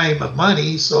a dime of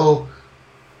money, so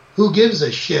who gives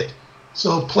a shit?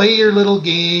 So play your little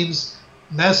games,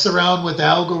 mess around with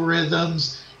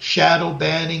algorithms, shadow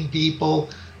banning people,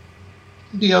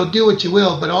 do what you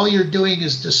will, but all you're doing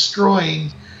is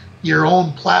destroying your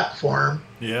own platform.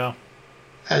 Yeah.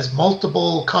 As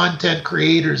multiple content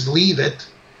creators leave it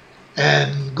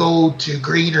and go to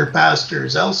greener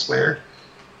pastures elsewhere.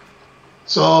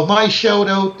 So my shout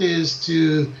out is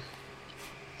to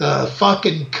the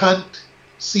fucking cunt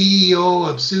CEO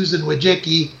of Susan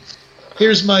Wojcicki.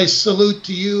 Here's my salute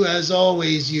to you, as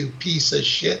always, you piece of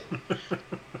shit.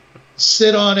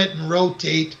 Sit on it and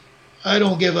rotate. I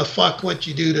don't give a fuck what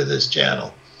you do to this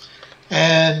channel.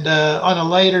 And on a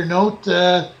lighter note,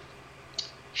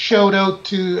 shout out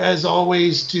to, as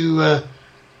always, to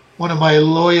one of my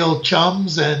loyal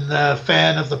chums and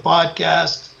fan of the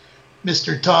podcast,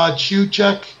 Mr. Todd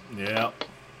Shuchuk. Yeah.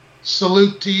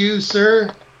 Salute to you,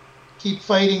 sir. keep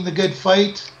fighting the good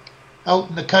fight out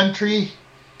in the country.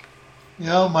 You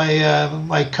know,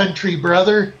 my country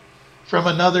brother from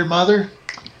another mother.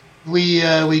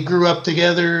 We grew up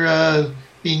together,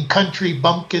 being country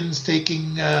bumpkins,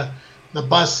 taking the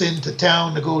bus into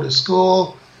town to go to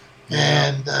school,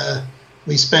 and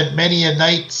we spent many a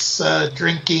nights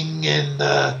drinking in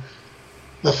the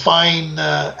fine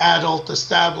adult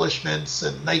establishments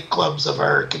and nightclubs of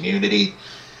our community.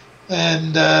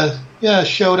 And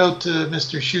shout out to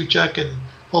Mr. Shuchuk and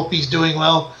hope he's doing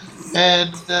well.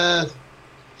 And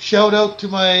shout out to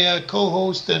my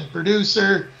co-host and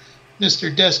producer,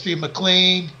 Mr. Destry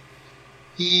McLean.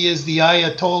 He is the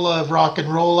Ayatollah of rock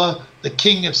and rolla, the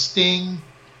king of sting,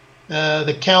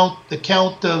 the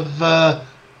count of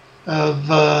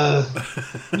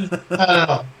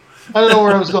I don't know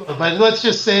where I was going, but let's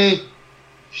just say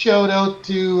shout out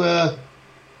to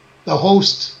the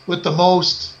host with the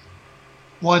most,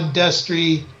 one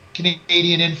Destry,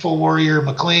 Canadian Info Warrior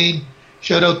McLean.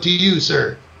 Shout out to you,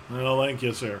 sir. Well, thank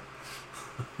you, sir.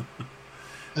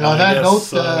 And on that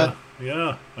note,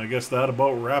 I guess that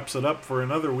about wraps it up for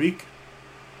another week.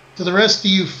 To the rest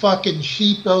of you fucking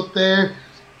sheep out there,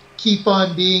 keep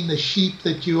on being the sheep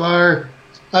that you are.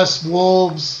 Us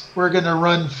wolves, we're going to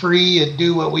run free and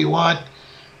do what we want.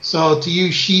 So to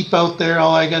you sheep out there,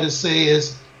 all I got to say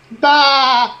is,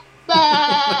 bah,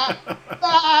 bah,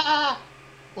 bah.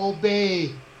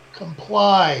 Obey,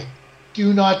 comply,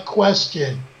 do not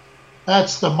question.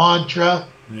 That's the mantra,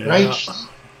 right?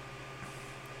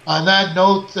 On that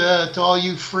note, to all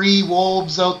you free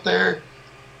wolves out there,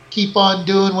 keep on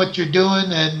doing what you're doing.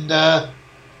 And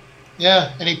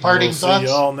any parting thoughts?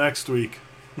 See you all next week.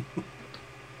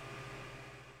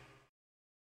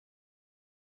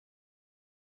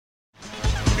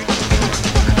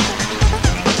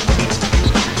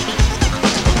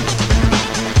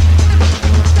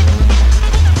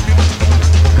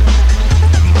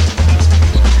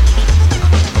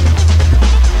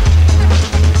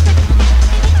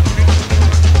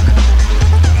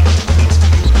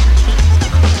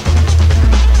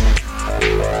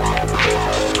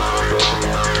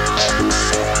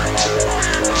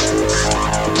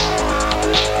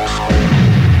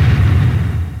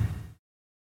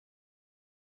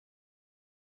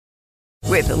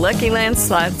 With the Lucky Land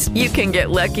Slots, you can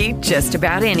get lucky just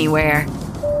about anywhere.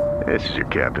 This is your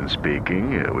captain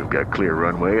speaking. We've got clear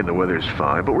runway and the weather's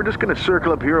fine, but we're just going to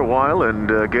circle up here a while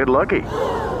and get lucky.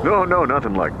 No,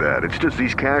 nothing like that. It's just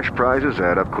these cash prizes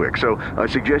add up quick. So I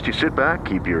suggest you sit back,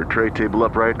 keep your tray table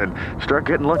upright, and start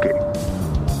getting lucky.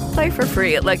 Play for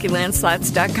free at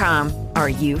LuckyLandSlots.com. Are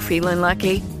you feeling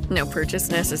lucky? No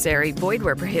purchase necessary. Void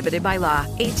where prohibited by law.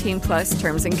 18+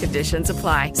 terms and conditions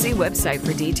apply. See website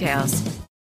for details.